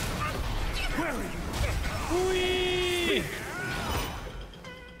 Where are you? Whee!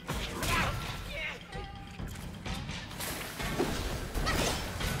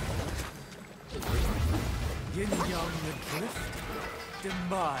 Yin yang adrift,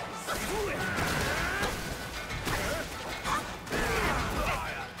 demise.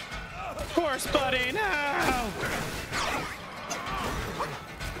 Of course, buddy. No.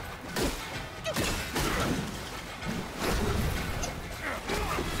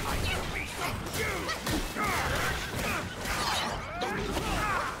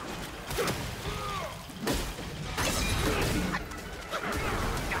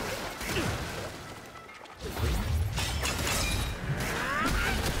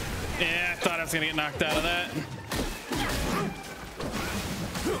 Yeah, I thought I was gonna get knocked out of that.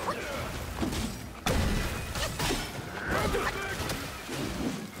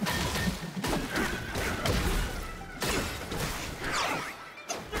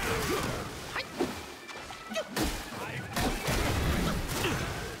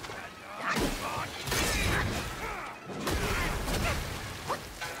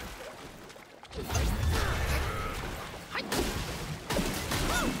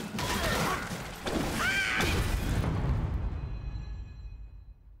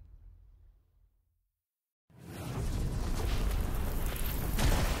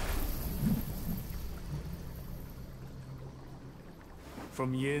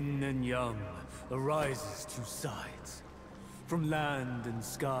 From yin and yang arises two sides. From land and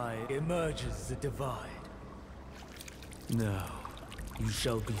sky emerges a divide. Now, you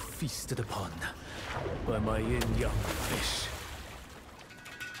shall be feasted upon by my yin-yang fish.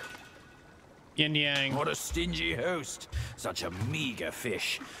 Yin-yang. What a stingy host. Such a meager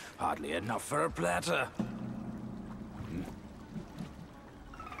fish. Hardly enough for a platter.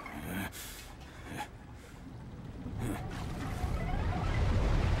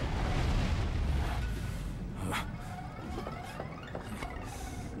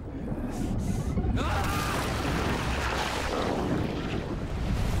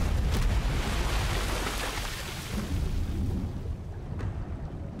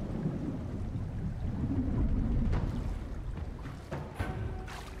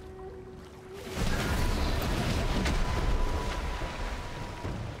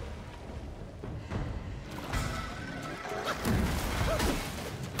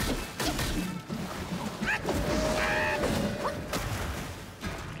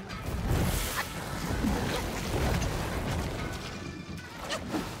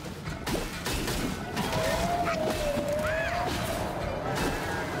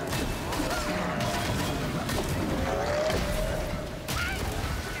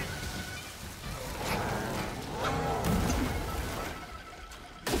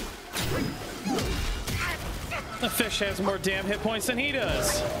 The fish has more damn hit points than he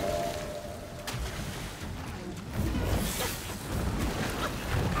does.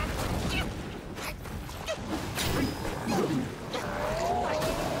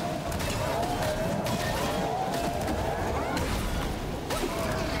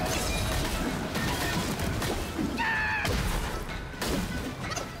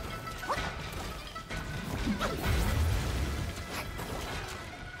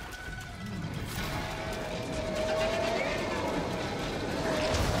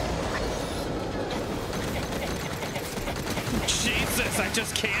 I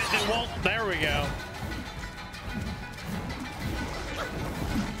just can't. It won't. There we go.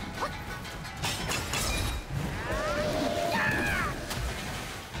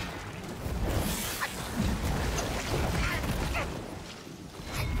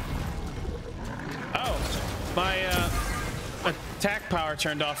 Oh, my attack power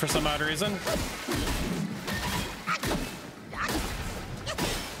turned off for some odd reason.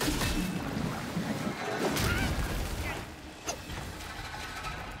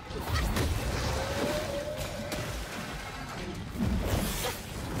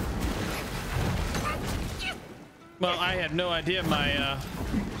 Well, I had no idea my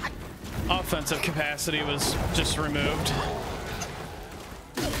offensive capacity was just removed.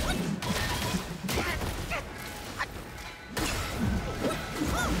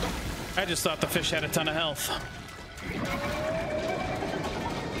 I just thought the fish had a ton of health.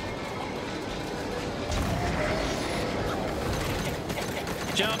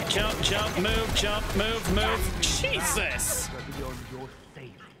 Jump, jump, jump, move, jump, move, move. Jesus!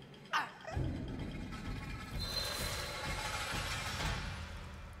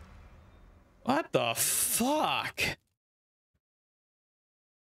 What the fuck?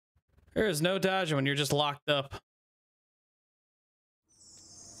 There is no dodging when you're just locked up.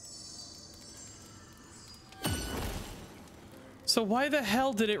 So why the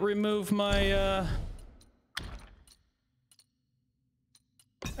hell did it remove my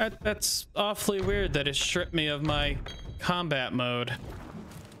That's awfully weird that it stripped me of my combat mode.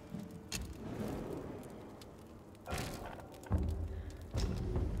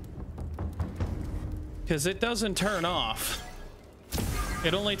 Because it doesn't turn off.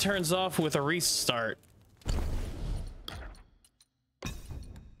 It only turns off with a restart.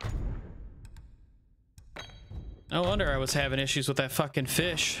 No wonder I was having issues with that fucking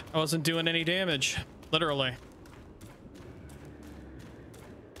fish. I wasn't doing any damage, literally.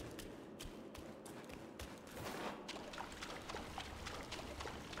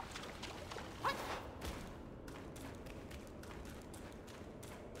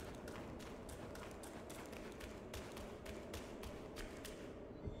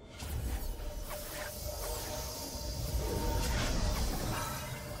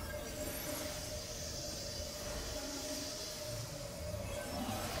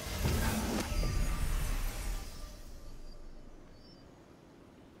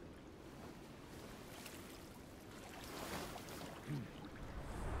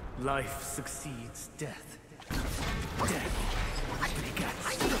 Life succeeds death. Death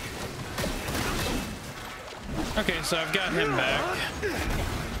begets. Okay, so I've got him back.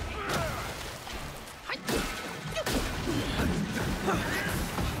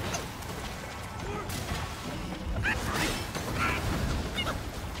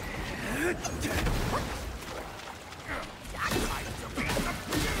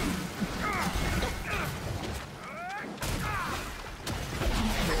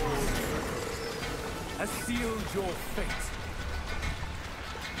 Your fate.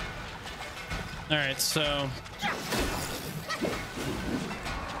 All right, so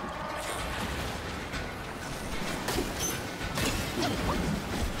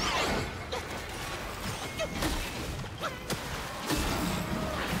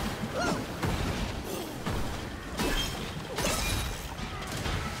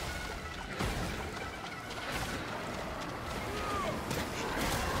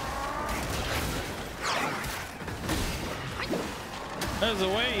that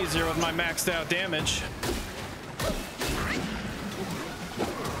was way easier with my maxed out damage.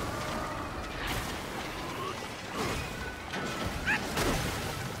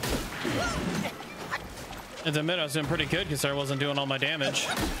 At the minute, I was doing pretty good because I wasn't doing all my damage.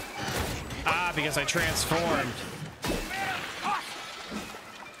 Ah, because I transformed.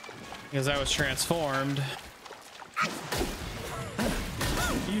 Because I was transformed.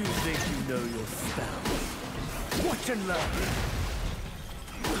 You think you know your spells? Watch and learn.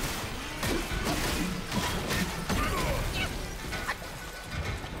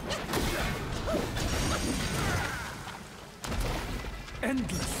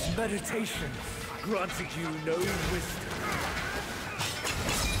 Endless meditation. granted you no wisdom.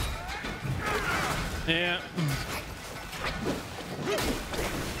 Yeah.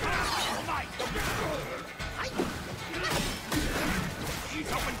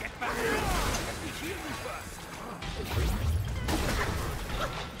 Ease up and get back. Let me heal you first.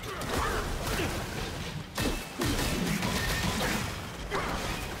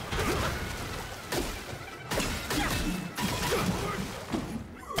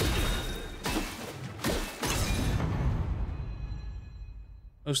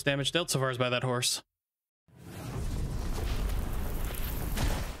 Most damage dealt so far is by that horse.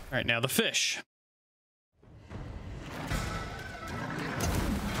 All right, now the fish.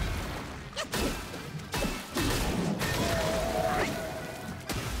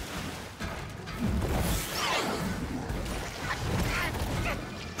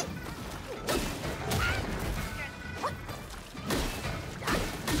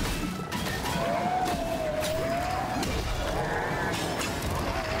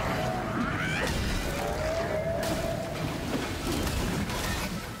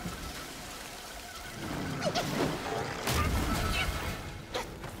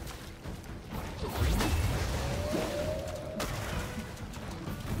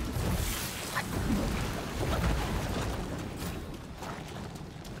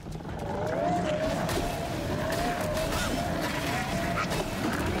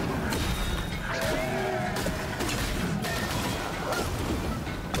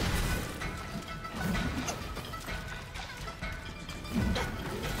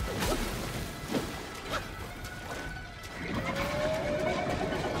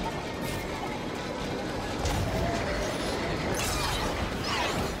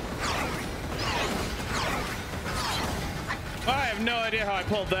 I have no idea how I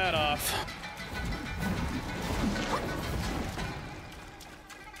pulled that off.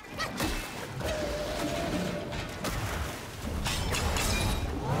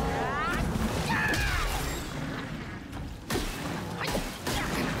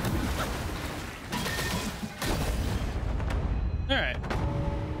 All right.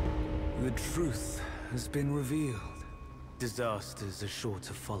 The truth has been revealed. Disasters are sure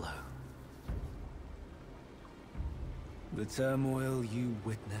to follow. The turmoil you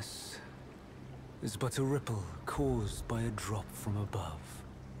witness is but a ripple caused by a drop from above.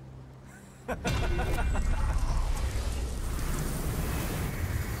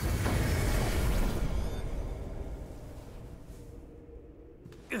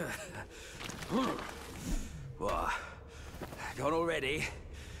 What? Gone already?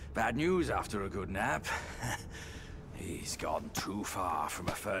 Bad news after a good nap. He's gone too far from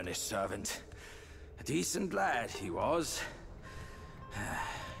a furnace servant. A decent lad he was.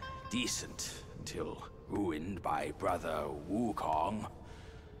 Decent until ruined by brother Wukong.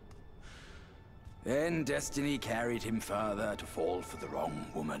 Then destiny carried him further to fall for the wrong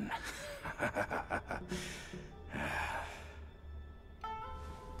woman.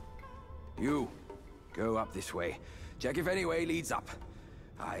 You, go up this way. Check if any way leads up.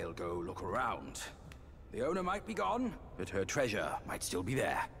 I'll go look around. The owner might be gone, but her treasure might still be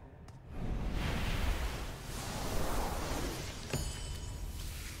there.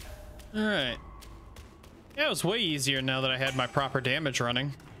 All right. Yeah, it was way easier now that I had my proper damage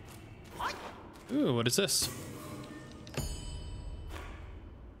running. Ooh, what is this?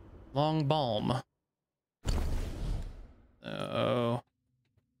 Long balm. Oh.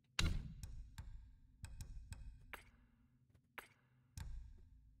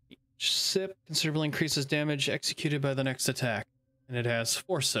 Each sip considerably increases damage executed by the next attack, and it has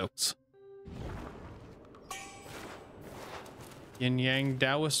 4 soaks. Yin Yang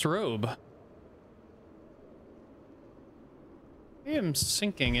Taoist robe. I am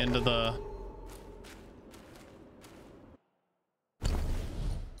sinking into the...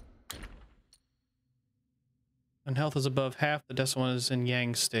 When health is above half, the Destined One is in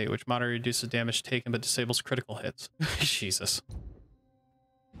Yang state, which moderately reduces damage taken but disables critical hits. Jesus.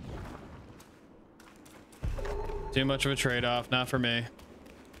 Too much of a trade-off, not for me.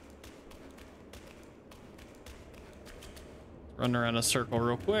 Run around a circle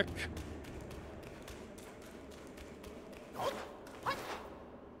real quick.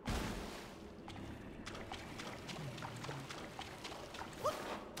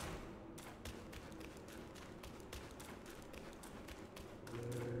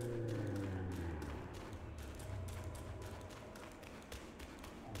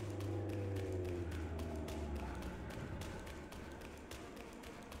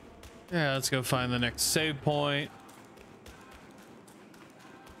 Yeah, let's go find the next save point.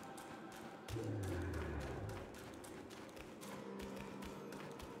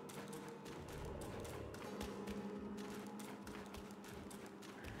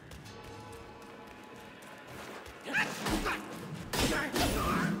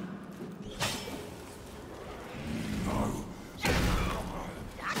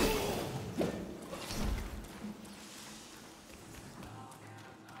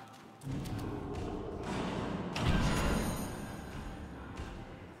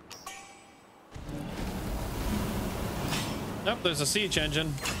 Nope, there's a siege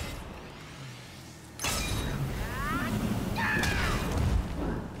engine.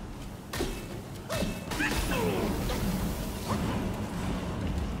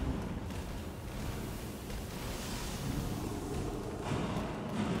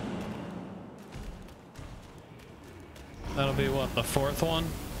 That'll be what, the fourth one?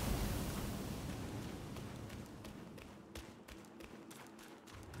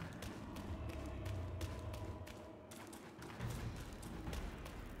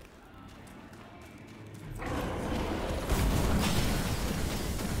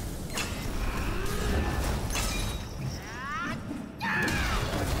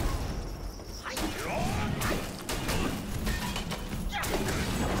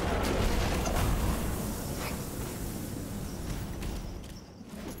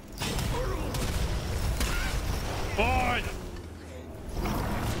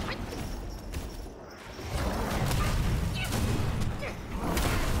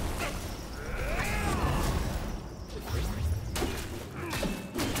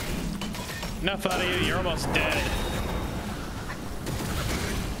 Enough out of you, you're almost dead.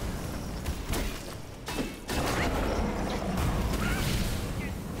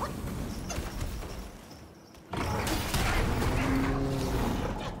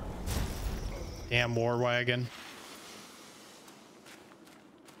 Damn war wagon.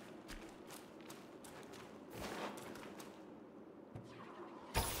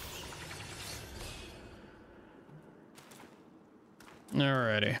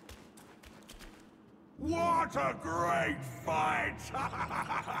 Alrighty. What a great fight!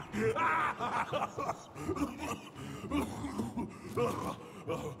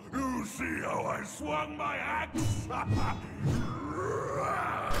 You see how I swung my axe?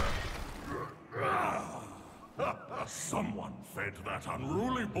 Someone fed that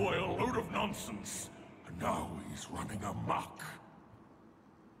unruly boy a load of nonsense, and now he's running amok.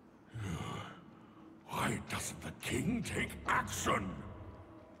 Why doesn't the king take action?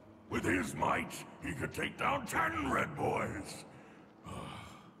 With his might, he could take down 10 red boys.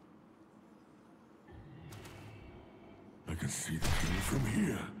 I can see the king from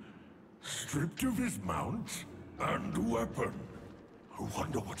here, stripped of his mount and weapon. I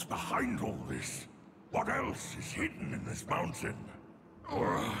wonder what's behind all this. What else is hidden in this mountain?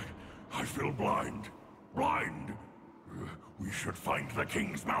 I feel blind. Blind. We should find the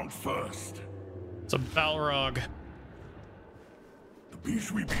king's mount first. It's a Balrog. The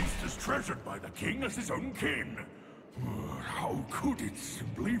Beastly Beast is treasured by the king as his own kin. How could it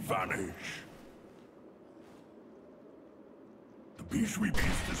simply vanish? The Beastly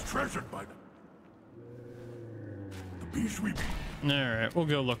Beast is treasured by the Beastly Beast. Alright, we'll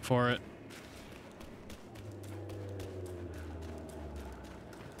go look for it.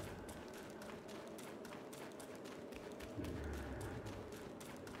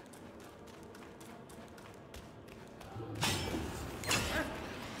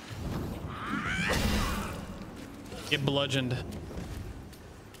 Get bludgeoned.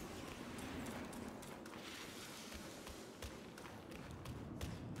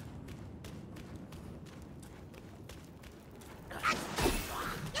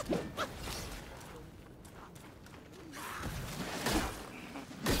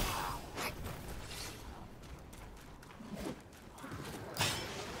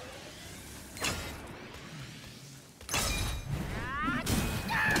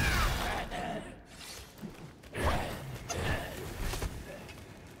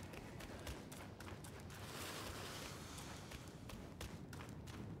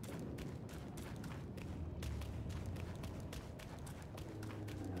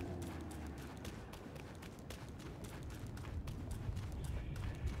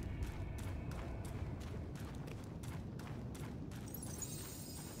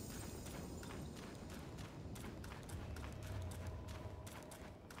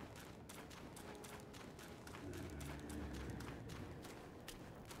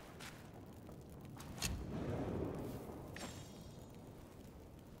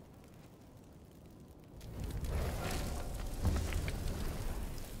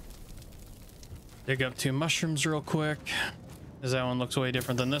 Dig up 2 mushrooms real quick, because that one looks way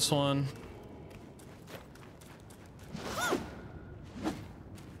different than this one.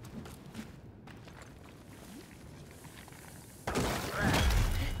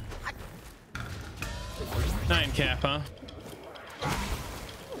 Nine cap, huh?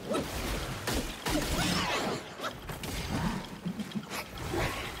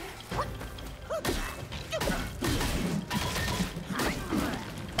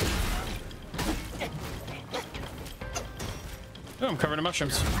 Oh, I'm covered in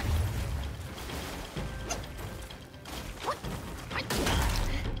mushrooms.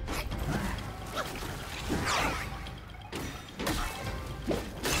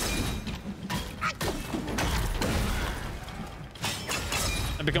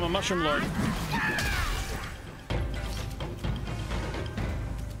 become a mushroom lord.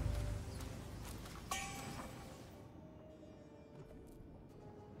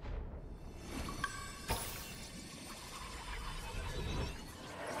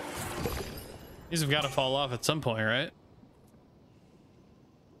 These have got to fall off at some point, right?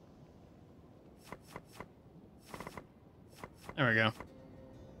 There we go.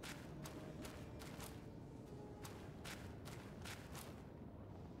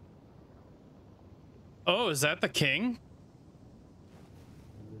 Oh, is that the king?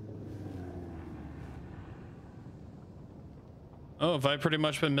 Oh, have I pretty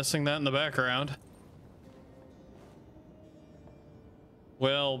much been missing that in the background?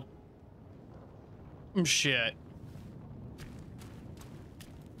 Well, shit.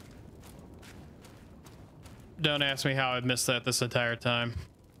 Don't ask me how I've missed that this entire time.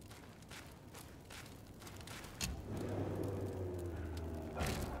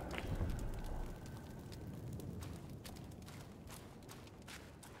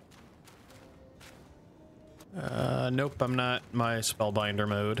 Nope, I'm not my spellbinder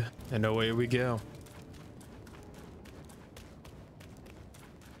mode. And away we go.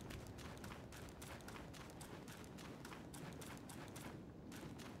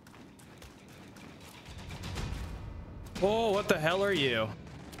 Oh, what the hell are you?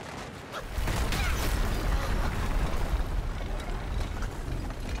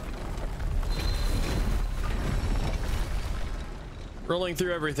 Rolling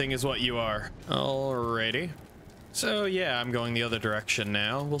through everything is what you are. Alrighty. So yeah, I'm going the other direction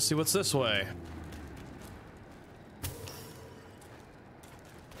now. We'll see what's this way.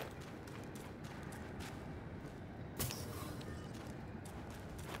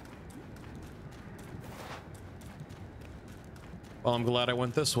 Well, I'm glad I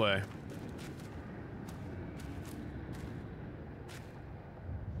went this way.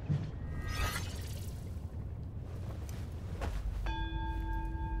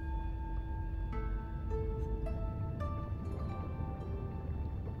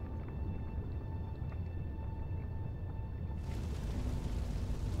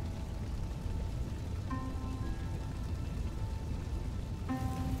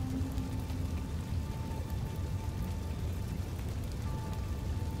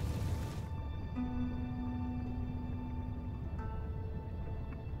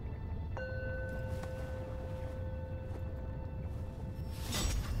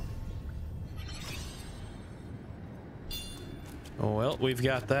 Well, we've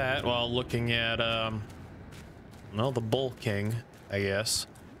got that while looking at, well, the Bull King, I guess.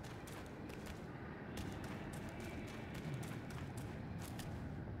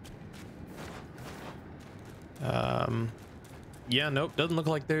 Yeah, nope, doesn't look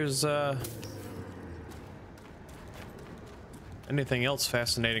like there's, anything else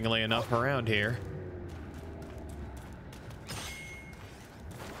fascinatingly enough around here.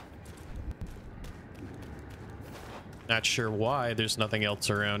 Not sure why there's nothing else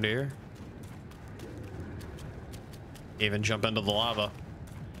around here. Even jump into the lava.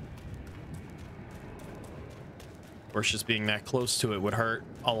 Of course, just being that close to it would hurt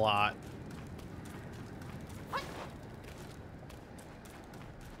a lot.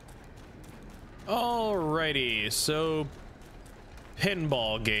 Alrighty, so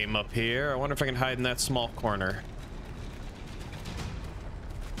pinball game up here. I wonder if I can hide in that small corner.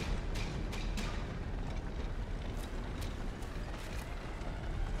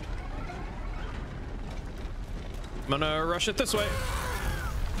 I'm gonna rush it this way.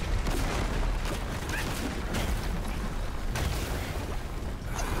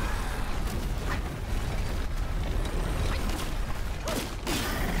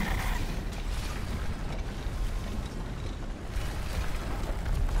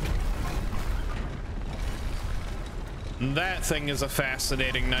 That thing is a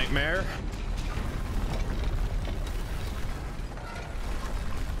fascinating nightmare.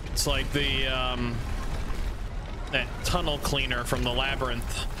 It's like the, that tunnel cleaner from the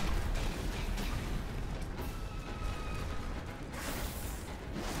labyrinth.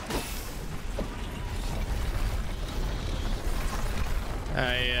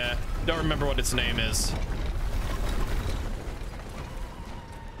 I don't remember what its name is.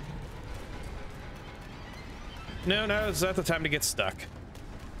 No, it's not the time to get stuck.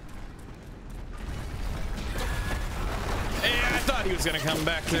 Yeah, I thought he was gonna come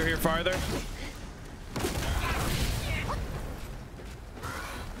back through here farther.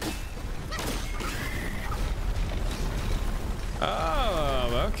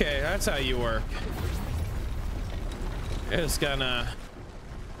 Oh, okay, that's how you work. It's gonna...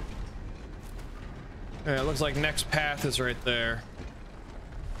 Yeah, it looks like next path is right there.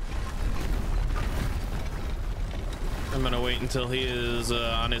 I'm gonna wait until he is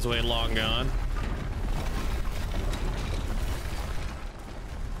on his way long gone.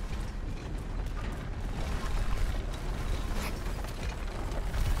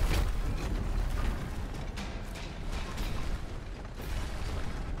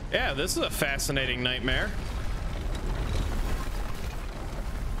 Yeah, this is a fascinating nightmare.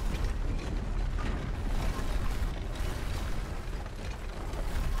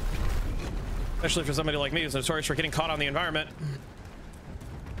 Especially for somebody like me who's notorious for getting caught on the environment.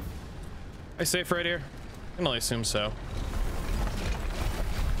 I safe right here? I can only assume so.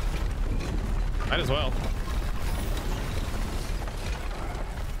 Might as well.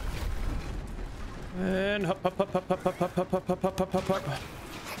 And hop, hop, hop, hop, hop, hop, hop, hop, hop, hop, hop, hop, hop.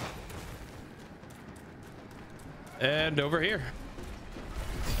 And over here.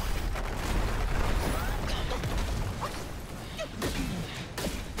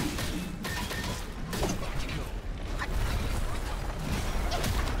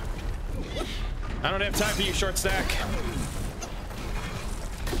 I don't have time for you, short stack.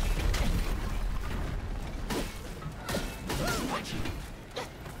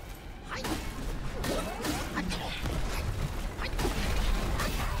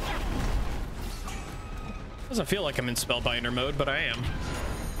 Doesn't feel like I'm in Spellbinder mode, but I am.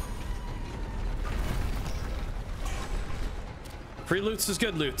 Free loots is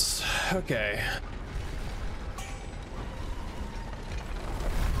good loots. Okay.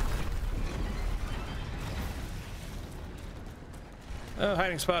 Oh,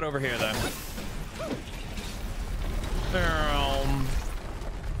 hiding spot over here then.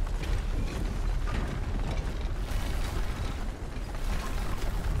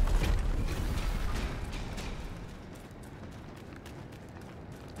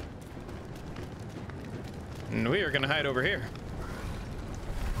 And we are gonna hide over here.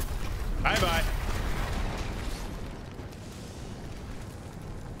 Bye-bye.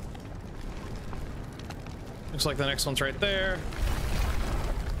 Looks like the next one's right there.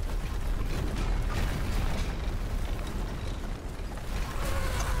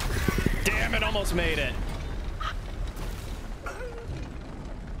 Damn it, almost made it.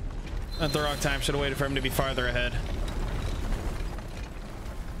 At the wrong time, should have waited for him to be farther ahead.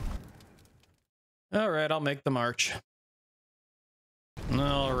 All right, I'll make the march.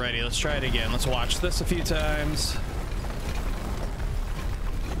 Alrighty, let's try it again. Let's watch this a few times.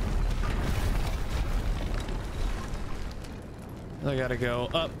 I gotta go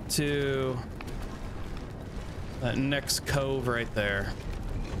up to that next cove right there.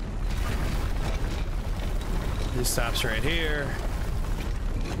 He stops right here.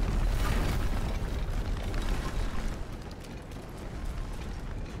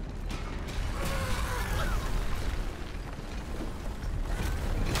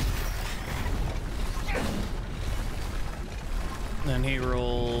 Then he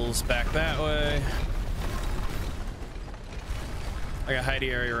rolls back that way. I got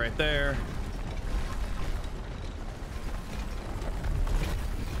hidey area right there.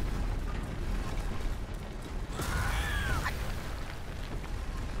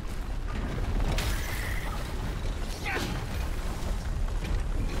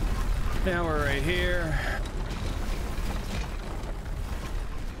 Now we're right here.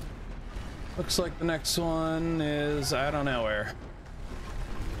 Looks like the next one is, I don't know where.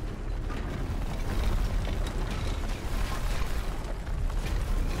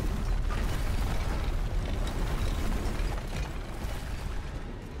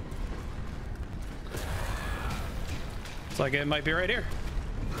 Looks like it might be right here.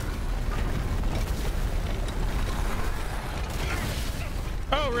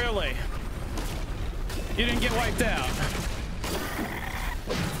 Oh, really? You didn't get wiped out.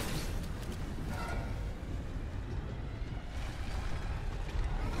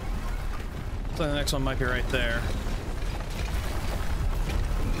 So the next one might be right there.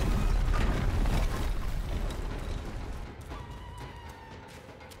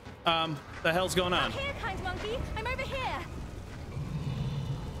 The hell's going on? Here, kind monkey. I'm over here.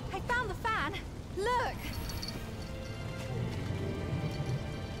 I found the fan. Look.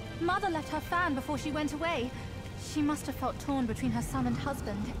 Mother left her fan before she went away. She must have felt torn between her son and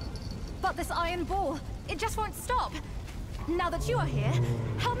husband. But this iron ball, it just won't stop. Now that you are here,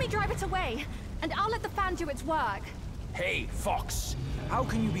 help me drive it away, and I'll let the fan do its work. Hey, Fox. How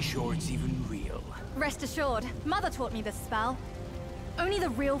can you be sure it's even real? Rest assured, Mother taught me this spell. Only the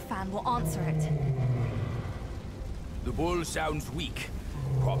real fan will answer it. The bull sounds weak.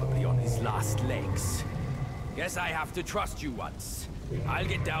 Probably on his last legs. Guess I have to trust you once. I'll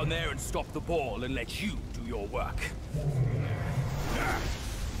get down there and stop the ball and let you do your work.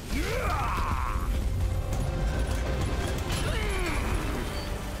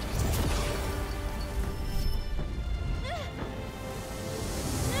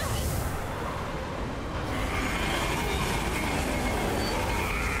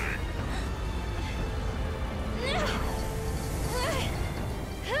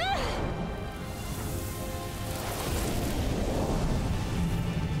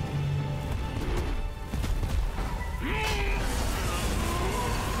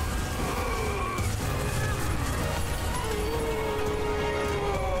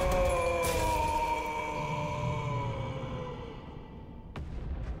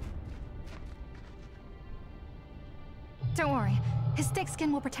 worry. His thick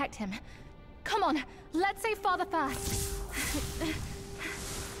skin will protect him. Come on, let's save Father first.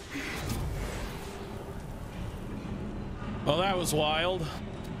 Well, that was wild.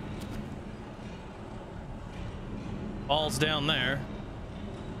 Ball's down there.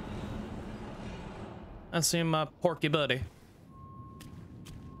 I see my porky buddy.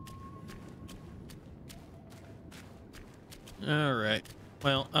 All right.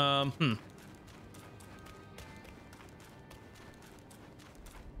 Well,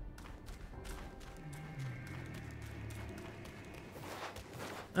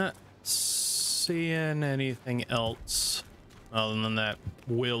 Not seeing anything else other than that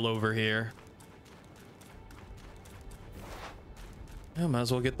will over here. I might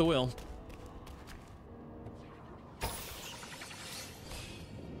as well get the will.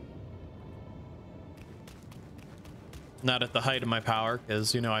 Not at the height of my power,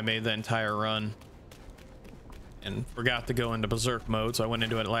 because, you know, I made the entire run and forgot to go into berserk mode, so I went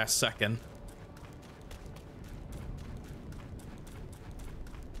into it last second.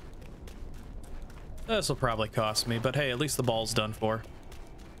 This will probably cost me, but hey, at least the ball's done for.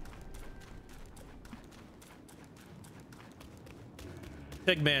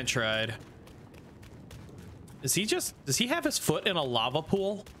 Pigman tried. Does he have his foot in a lava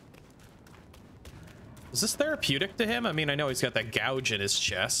pool? Is this therapeutic to him? I mean, I know he's got that gouge in his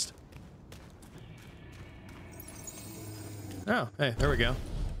chest. Oh, hey, there we go.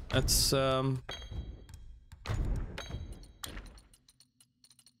 That's,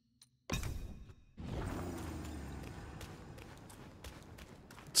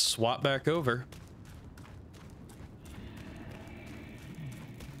 swap back over.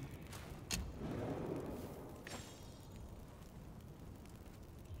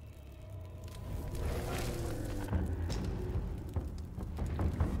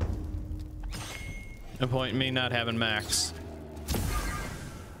 No point in me not having max.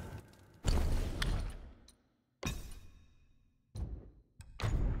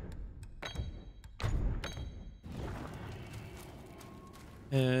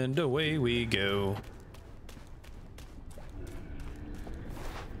 And away we go.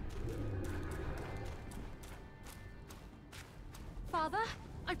 Father,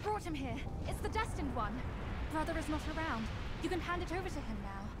 I brought him here. It's the Destined One. Brother is not around. You can hand it over to him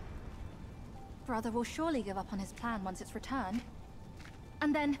now. Brother will surely give up on his plan once it's returned.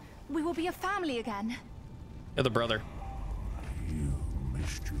 And then we will be a family again. You're the brother. You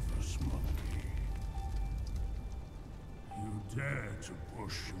mischievous monkey. You dare to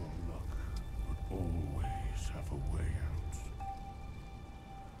push your luck, but always have a way out.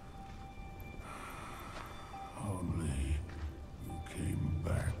 Only you came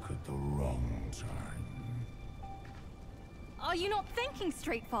back at the wrong time. Are you not thinking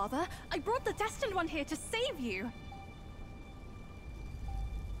straight, Father? I brought the Destined One here to save you.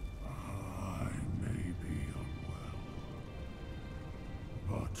 I may be unwell,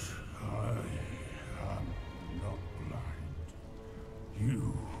 but I am not blind.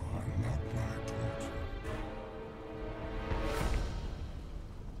 You are not my daughter.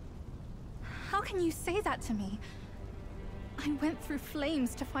 How can you say that to me? I went through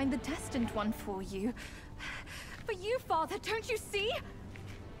flames to find the Destined One for you. But you, Father, don't you see?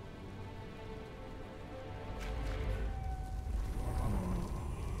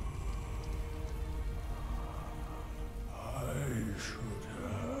 I should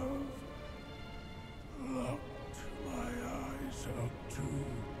have locked my eyes out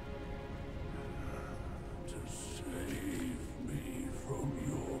to save me from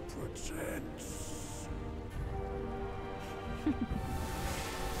your pretense.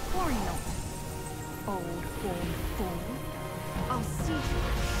 Worry not, old born fool. I'll see you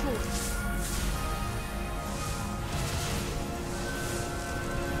shortly.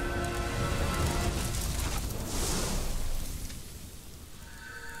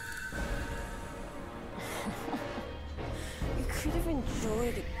 You could have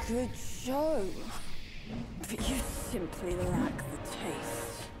enjoyed a good show, but you simply lack the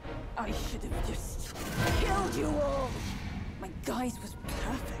taste. I should have just killed you all. My guise was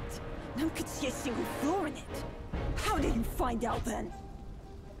perfect. No one could see a single flaw in it. How did you find out then?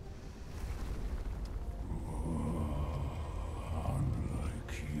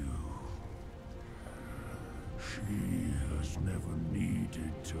 Unlike you, she has never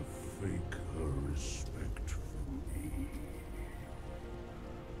needed to fake her respect for me.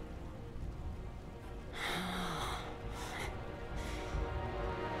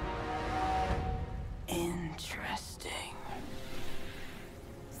 Interesting.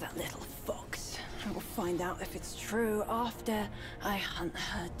 That little fox. I will find out if it's true after I hunt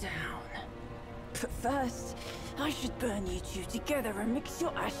her down. But first, I should burn you two together and mix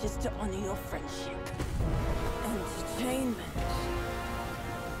your ashes to honor your friendship. Entertainment.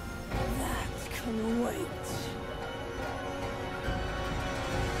 That can wait.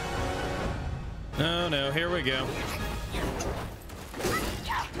 Oh no, here we go.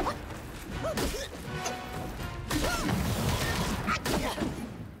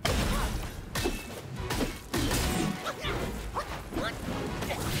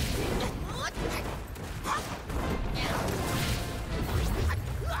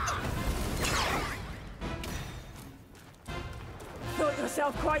 Thought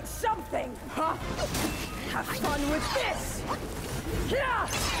yourself quite something, huh? Have fun with this! Yeah!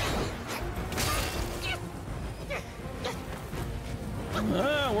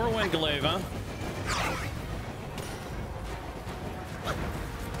 Whirlwind glaive, huh?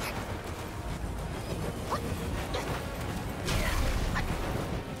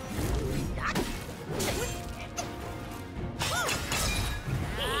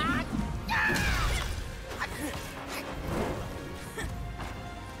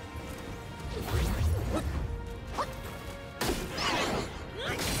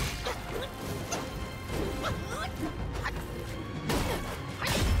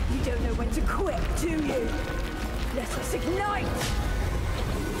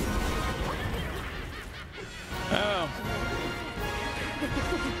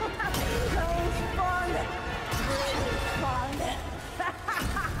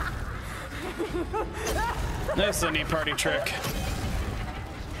 That's a neat party trick.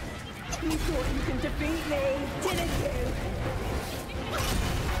 You thought you could defeat me, didn't you?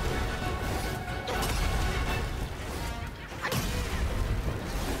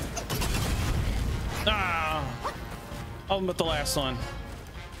 Ah! I'll with the last one.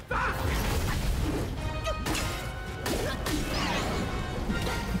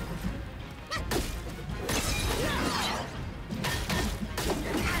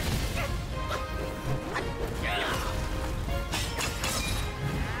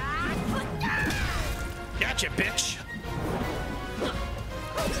 Gotcha, bitch.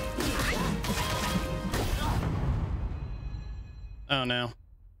 Oh no.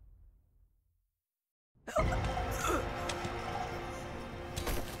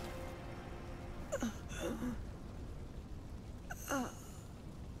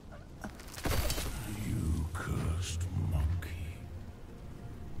 You cursed monkey.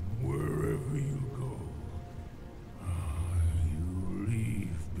 Wherever you go, you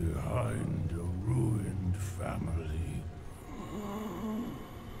leave behind a ruined family.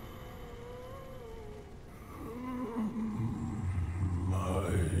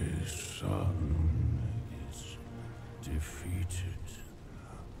 My son is defeated,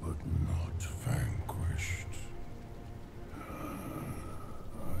 but not vanquished.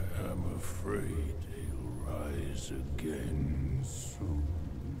 I am afraid he'll rise again soon.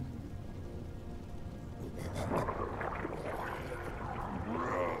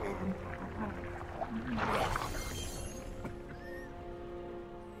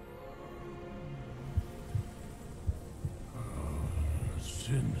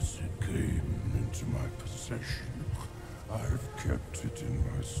 Since it came into my possession, I've kept it in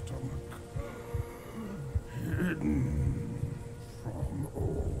my stomach, hidden from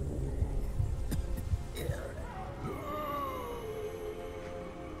all. I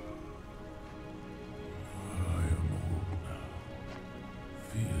am old now.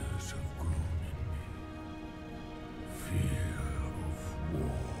 Fears have grown in me. Fear of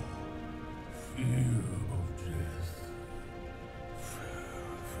war. Fear of death.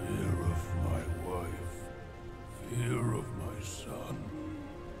 Fear of my wife. Fear of my son.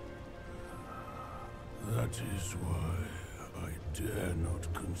 That is why I dare not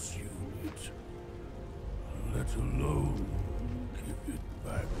consume it, let alone give it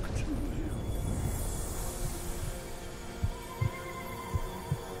back to him.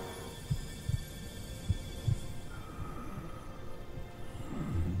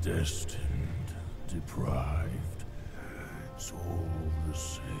 Destined, deprived, it's all the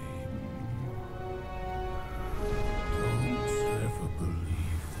same. Don't ever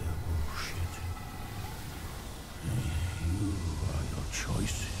believe their bullshit. You are your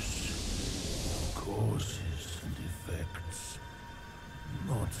choices, your causes and effects,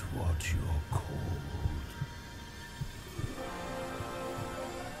 not what you're called.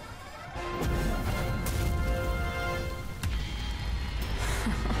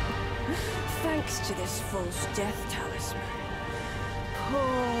 Thanks to this false death talisman.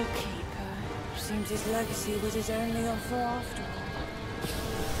 Poor keeper. Seems his legacy was his only offer after all.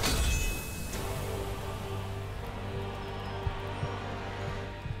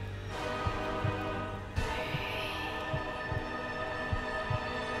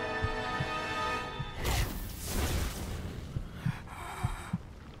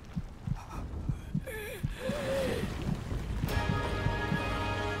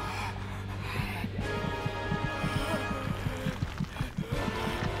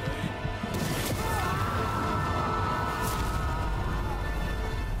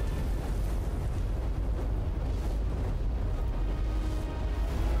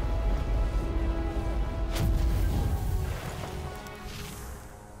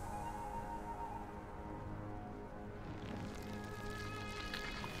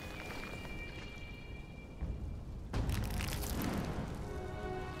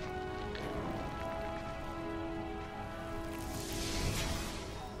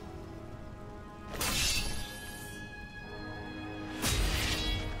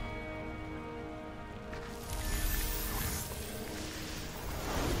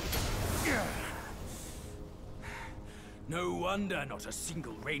 No wonder not a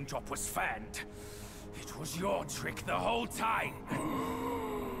single raindrop was fanned. It was your trick the whole time.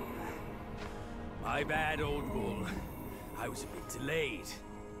 My bad, old bull. I was a bit delayed.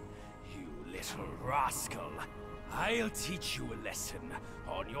 You little rascal. I'll teach you a lesson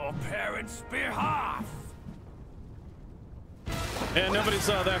on your parents' behalf. And nobody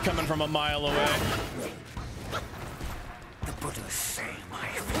saw that coming from a mile away. The Buddhas say my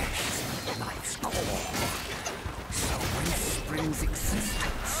flesh is life's core. So when springs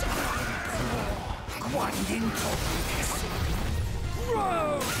existence, I implore, wind into this.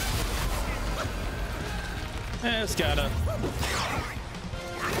 Row! It's gotta.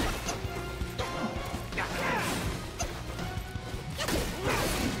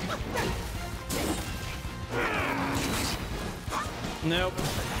 Nope.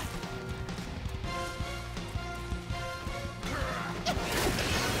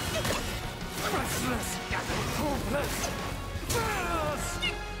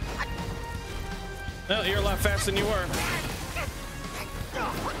 Well, you're a lot faster than you were.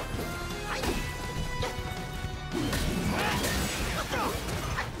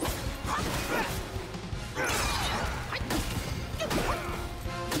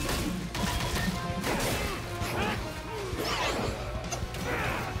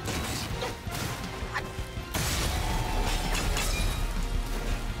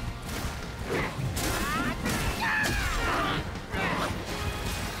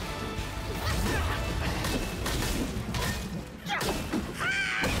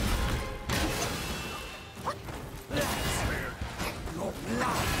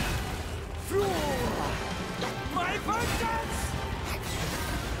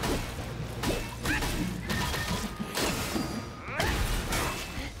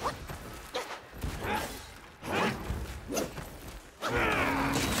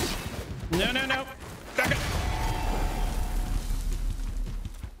 No. Back up.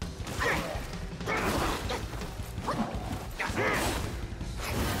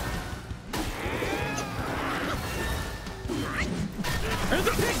 Where'd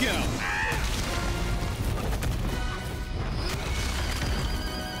the pig go?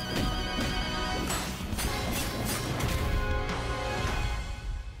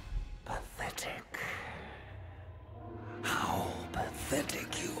 Pathetic. How pathetic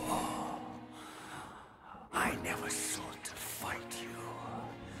you are. I never sought to fight you.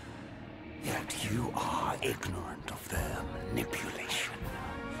 Yet you are ignorant of their manipulation.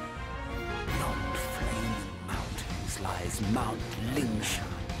 Beyond flaming mountains lies Mount Lingshan.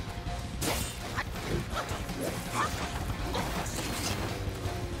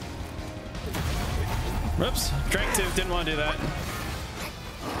 Whoops. Drank too. Didn't want to do that.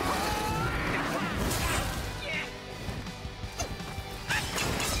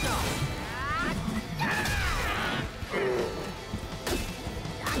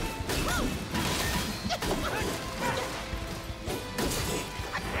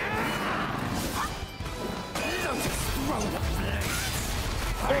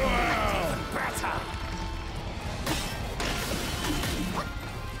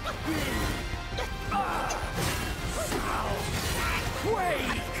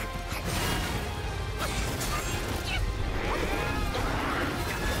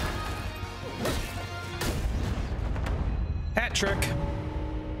 Hat trick.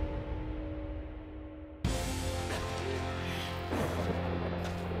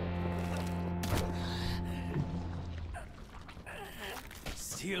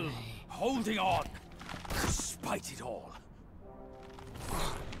 Still holding on, despite it all.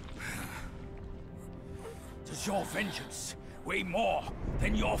 Does your vengeance weigh more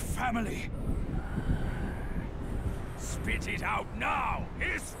than your family? Spit it out now,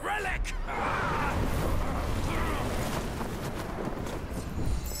 his relic!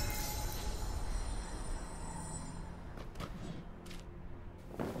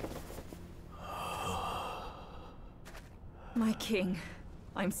 My king,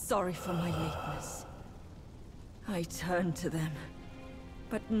 I'm sorry for my lateness. I turned to them,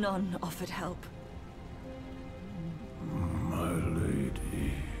 but none offered help. My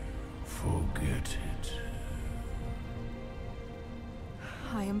lady, forget it.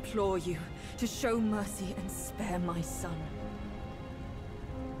 I implore you to show mercy and spare my son.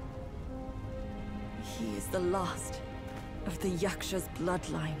 He is the last of the Yaksha's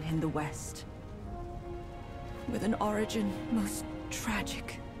bloodline in the West, with an origin most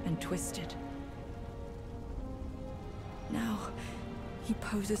tragic and twisted. Now, he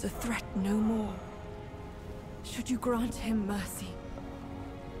poses a threat no more. Should you grant him mercy,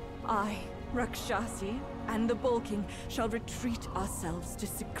 I, Rakshasi, and the Bull King shall retreat ourselves to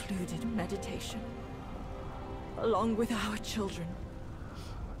secluded meditation. along with our children.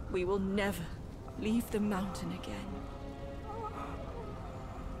 We will never leave the mountain again.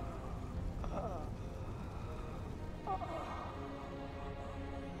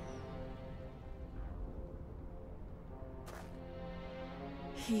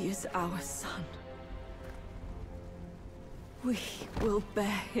 He is our son. We will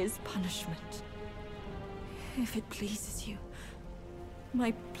bear his punishment. If it pleases you,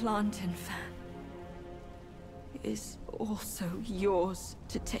 my plantain fan is also yours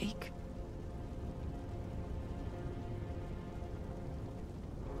to take.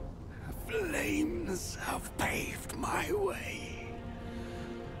 Flames have paved my way.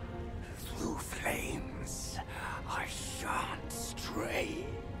 Through flames, I shan't stray.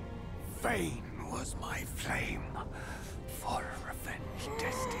 Vain was my flame, for revenge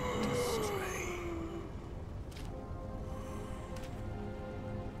destined to stray.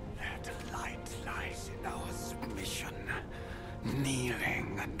 That light lies in our submission,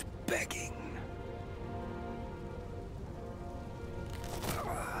 kneeling and begging.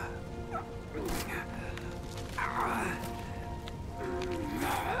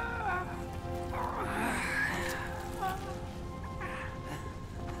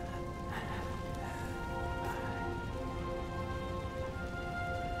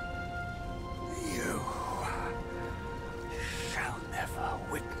 You shall never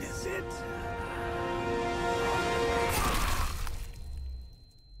witness it.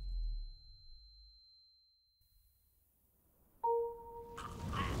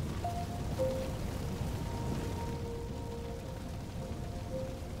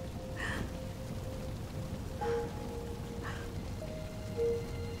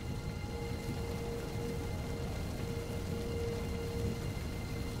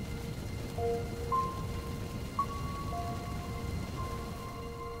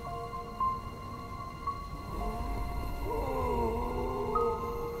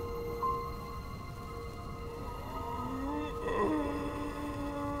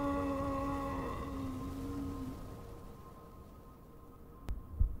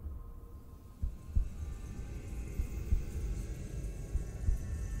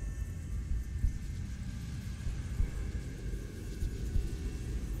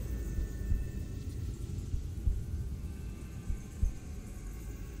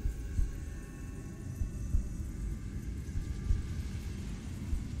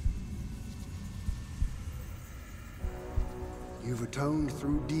 You've atoned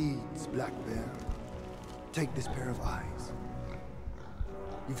through deeds, Black Bear. Take this pair of eyes.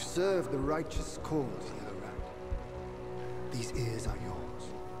 You've served the righteous cause, Yellow Rat. These ears are yours.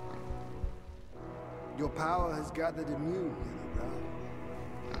 Your power has gathered in you, Yellow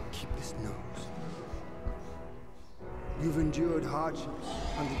Brow. Keep this nose. You've endured hardships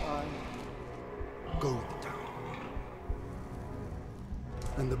under eye. Go with the tongue.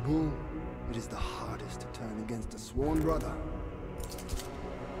 And the bull, it is the hardest to turn against a sworn brother.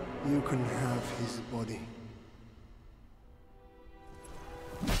 You can have his body.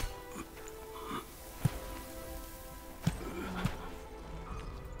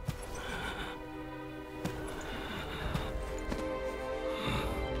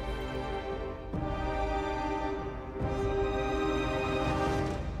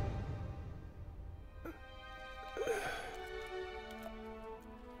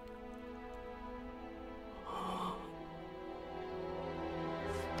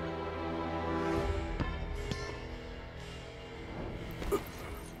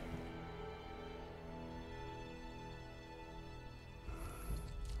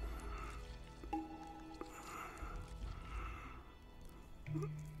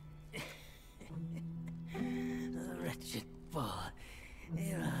 Wretched bull,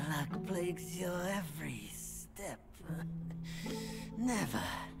 your luck plagues your every step. Never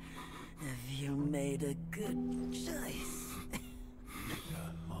have you made a good choice.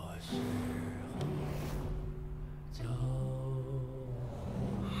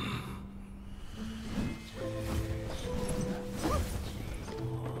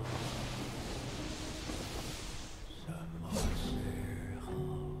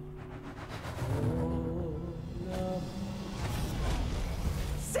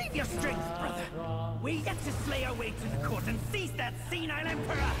 Save your strength, brother! We yet to slay our way to the court and seize that senile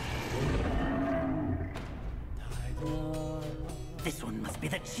emperor! This one must be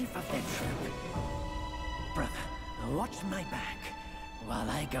the chief of their troop. Brother, watch my back while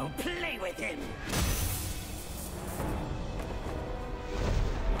I go play with him!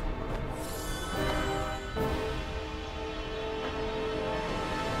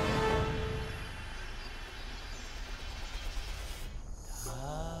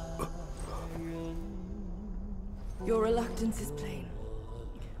 Your reluctance is plain.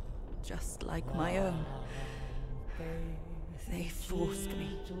 Just like my own. They forced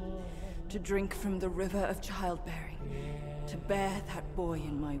me to drink from the river of childbearing, to bear that boy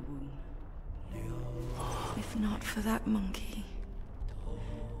in my womb. If not for that monkey,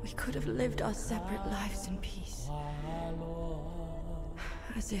 we could have lived our separate lives in peace.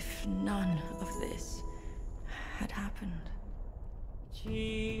 As if none of this had happened.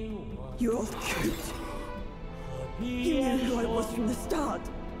 You're cute. You knew who I was from the start.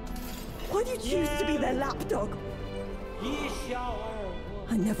 Why do you choose to be their lapdog?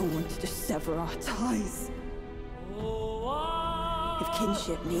 I never wanted to sever our ties. If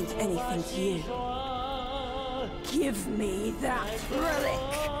kinship means anything to you, give me that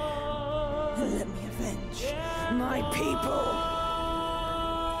relic, and let me avenge my people.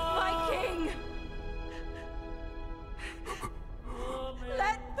 My king!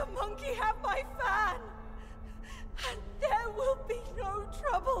 Let the monkey have my fan, and there will be no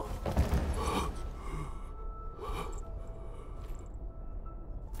trouble.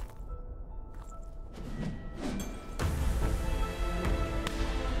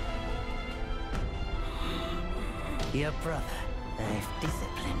 Your brother, I've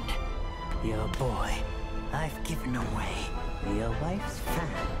disciplined. Your boy, I've given away. Your wife's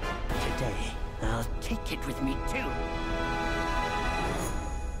fan. Today, I'll take it with me too.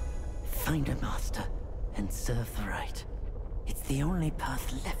 Find a master and serve the right. It's the only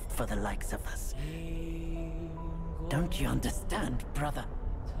path left for the likes of us. Don't you understand, brother?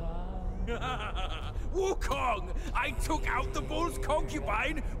 Wukong! I took out the bull's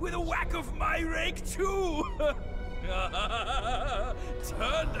concubine with a whack of my rake too!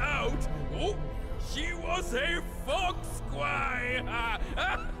 Turned out, oh, she was a fox squire!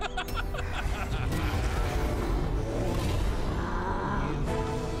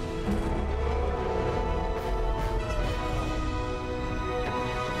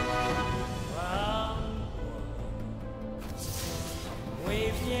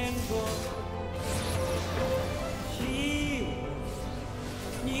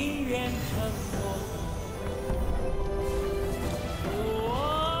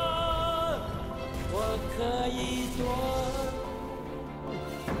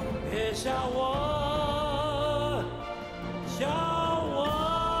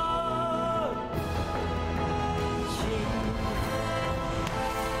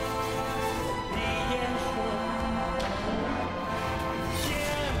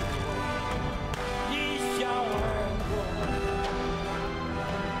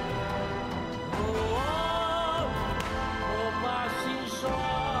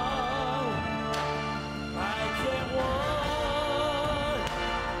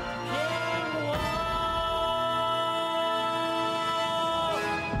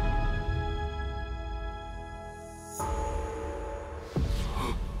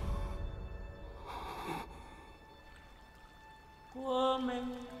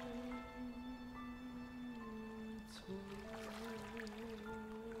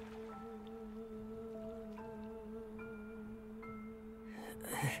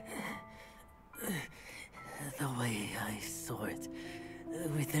 The way I saw it,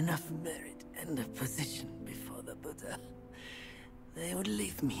 with enough merit and a position before the Buddha, they would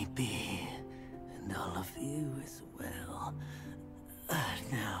leave me be, and all of you as well.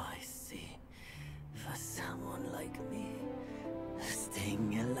 Now I see, for someone like me,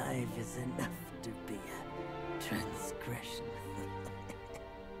 staying alive is enough to be a transgression.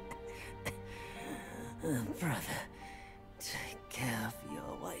 Brother, take care of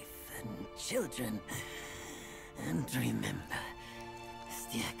your wife and children. And remember,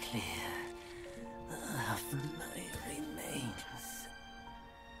 steer clear of my remains.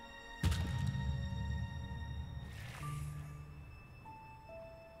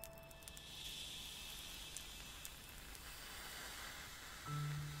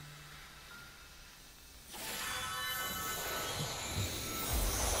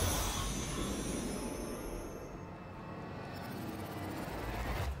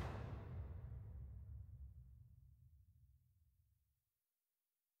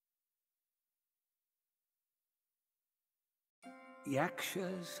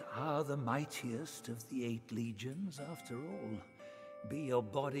 Yakshas are the mightiest of the 8 legions, after all. Be your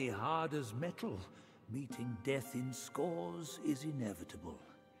body hard as metal, meeting death in scores is inevitable.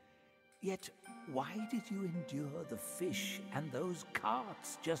 Yet, why did you endure the fish and those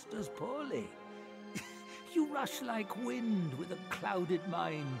carts just as poorly? You rush like wind with a clouded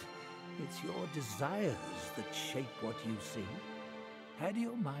mind. It's your desires that shape what you see. Had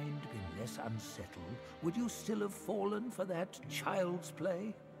your mind been less unsettled, would you still have fallen for that child's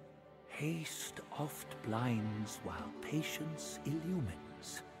play? Haste oft blinds while patience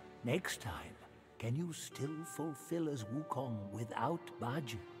illumines. Next time, can you still fulfill as Wukong without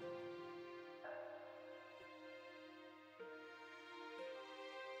Baji?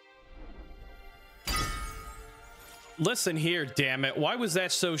 Listen here, damn it. Why was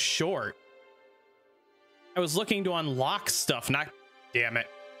that so short? I was looking to unlock stuff, not... Damn it.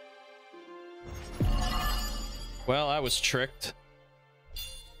 Well, I was tricked.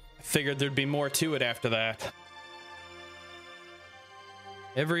 I figured there'd be more to it after that.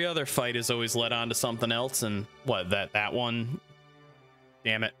 Every other fight is always led on to something else, and what, that one?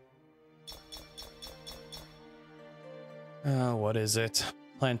 Damn it. What is it?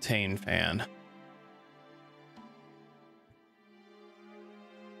 Plantain fan.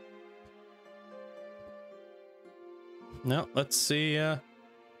 No, let's see,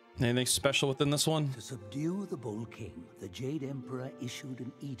 anything special within this one? To subdue the Bull King, the Jade Emperor issued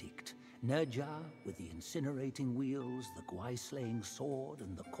an edict. Nerja with the incinerating wheels, the Gwai-slaying sword,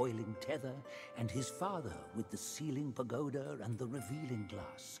 and the coiling tether, and his father with the sealing pagoda and the revealing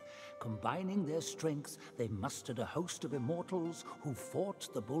glass. Combining their strengths, they mustered a host of immortals who fought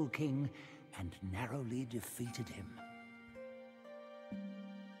the Bull King and narrowly defeated him.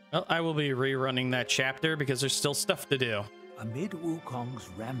 Well, I will be rerunning that chapter because there's still stuff to do. Amid Wukong's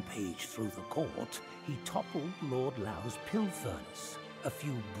rampage through the court, he toppled Lord Lao's pill furnace. A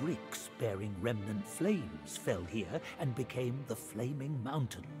few bricks bearing remnant flames fell here and became the Flaming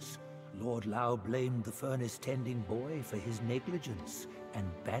Mountains. Lord Lao blamed the furnace-tending boy for his negligence and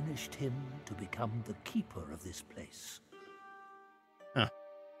banished him to become the keeper of this place. Huh.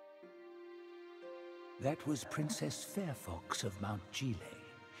 That was Princess Fairfox of Mount Gile.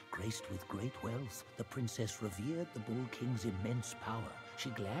 Graced with great wealth, the princess revered the Bull King's immense power. She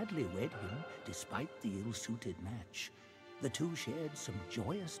gladly wed him, despite the ill-suited match. The two shared some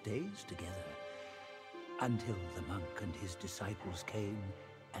joyous days together, until the monk and his disciples came,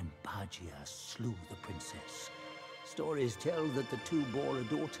 and Bajia slew the princess. Stories tell that the two bore a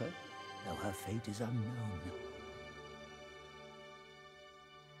daughter, though her fate is unknown.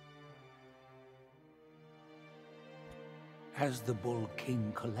 As the Bull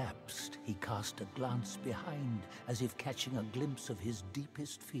King collapsed, he cast a glance behind, as if catching a glimpse of his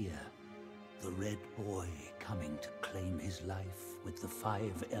deepest fear. The Red Boy coming to claim his life with the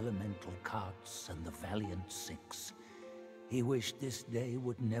 5 elemental carts and the valiant 6. He wished this day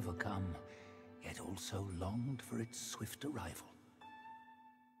would never come, yet also longed for its swift arrival.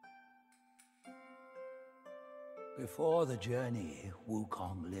 Before the journey,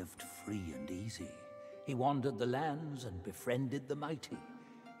 Wukong lived free and easy. He wandered the lands and befriended the mighty.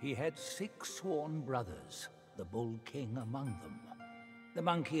 He had 6 sworn brothers, the Bull King among them. The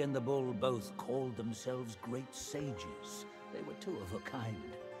monkey and the bull both called themselves great sages. They were 2 of a kind.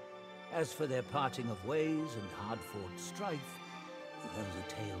 As for their parting of ways and hard-fought strife, those are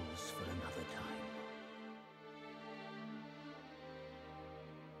tales for another time.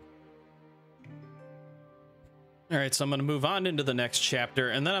 All right, so I'm going to move on into the next chapter,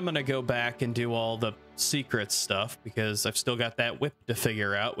 and then I'm going to go back and do all the secret stuff, because I've still got that whip to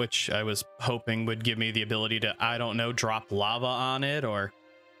figure out, which I was hoping would give me the ability to, I don't know, drop lava on it or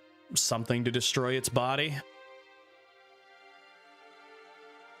something to destroy its body.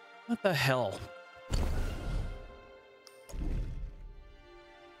 What the hell?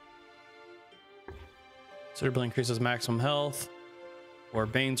 Considerably increases maximum health or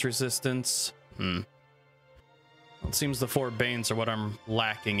Bane's resistance. It seems the 4 Banes are what I'm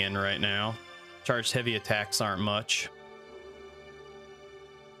lacking in right now. Charged heavy attacks aren't much.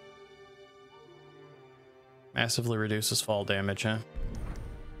 Massively reduces fall damage, huh?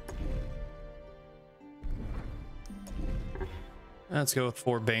 Let's go with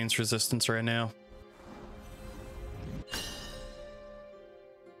 4 Bane's resistance right now.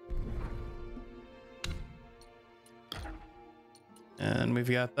 And we've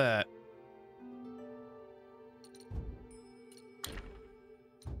got that.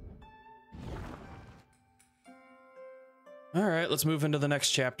 All right, let's move into the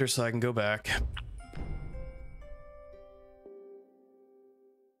next chapter so I can go back.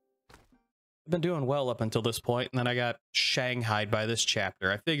 I've been doing well up until this point, and then I got shanghaied by this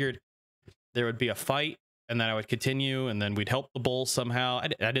chapter. I figured there would be a fight, and then I would continue, and then we'd help the bull somehow. I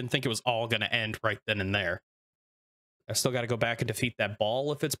didn't think it was all going to end right then and there. I still got to go back and defeat that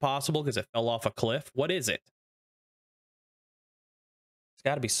ball if it's possible, because it fell off a cliff. What is it? There's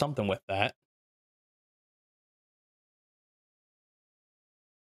got to be something with that.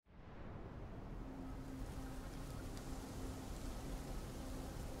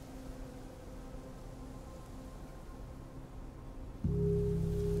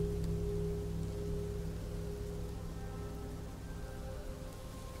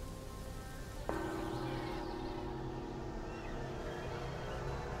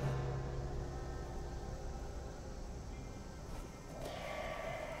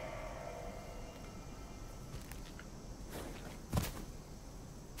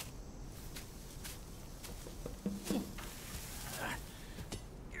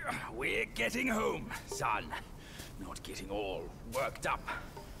 getting home, son. Not getting all worked up.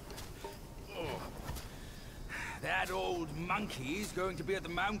 Oh. That old monkey's going to be at the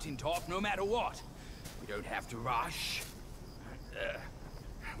mountaintop no matter what. We don't have to rush.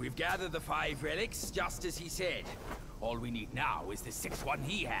 We've gathered the 5 relics, just as he said. All we need now is the 6th one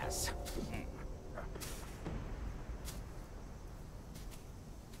he has.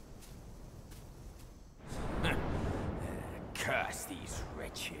 Curse these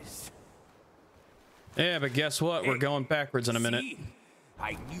wretches. Yeah, but guess what? We're going backwards in a minute. See?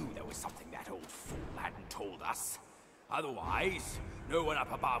 I knew there was something that old fool hadn't told us. Otherwise, no one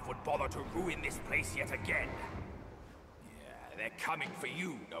up above would bother to ruin this place yet again. Yeah, they're coming for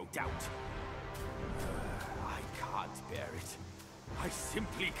you, no doubt. I can't bear it. I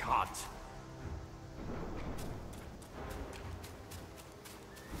simply can't.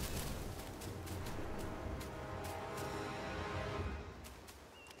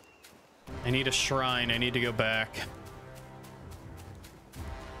 I need a shrine. I need to go back.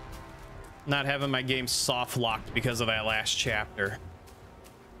 Not having my game soft locked because of that last chapter.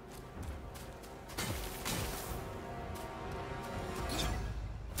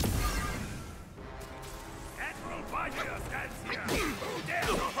 Admiral Bajir stands here. Who dares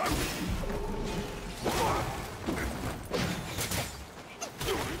to hurt me?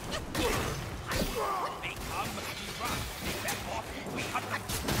 They come, we run, they back off, we hunt them.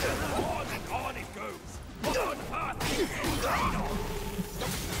 On and on it goes. On path.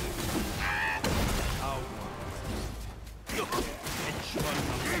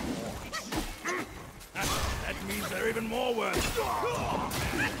 That means they're even more worth.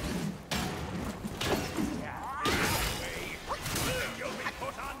 You'll be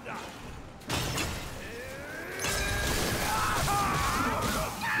put under.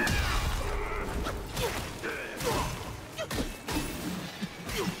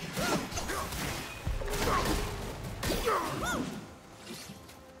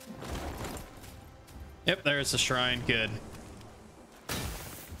 Yep, there's the shrine. Good.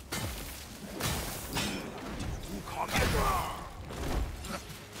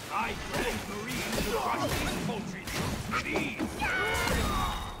 I trained Marines to crush these poultry with ease.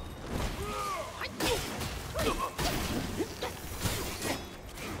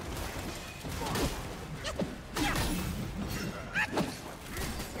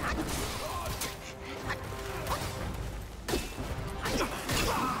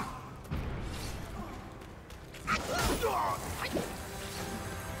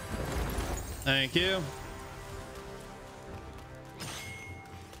 Thank you.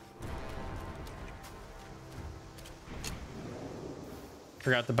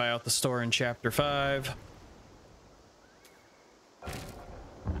 Forgot to buy out the store in chapter 5.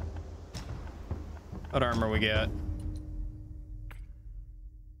 What armor we got?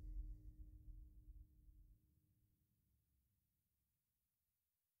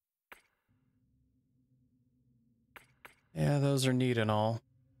 Yeah, those are neat and all.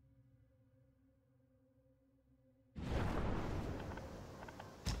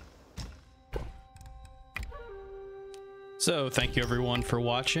 So, thank you everyone for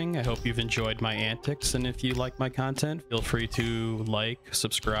watching. I hope you've enjoyed my antics, and if you like my content, feel free to like,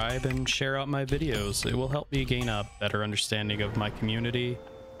 subscribe, and share out my videos. It will help me gain a better understanding of my community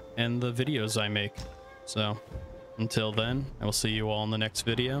and the videos I make. So, until then, I will see you all in the next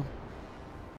video.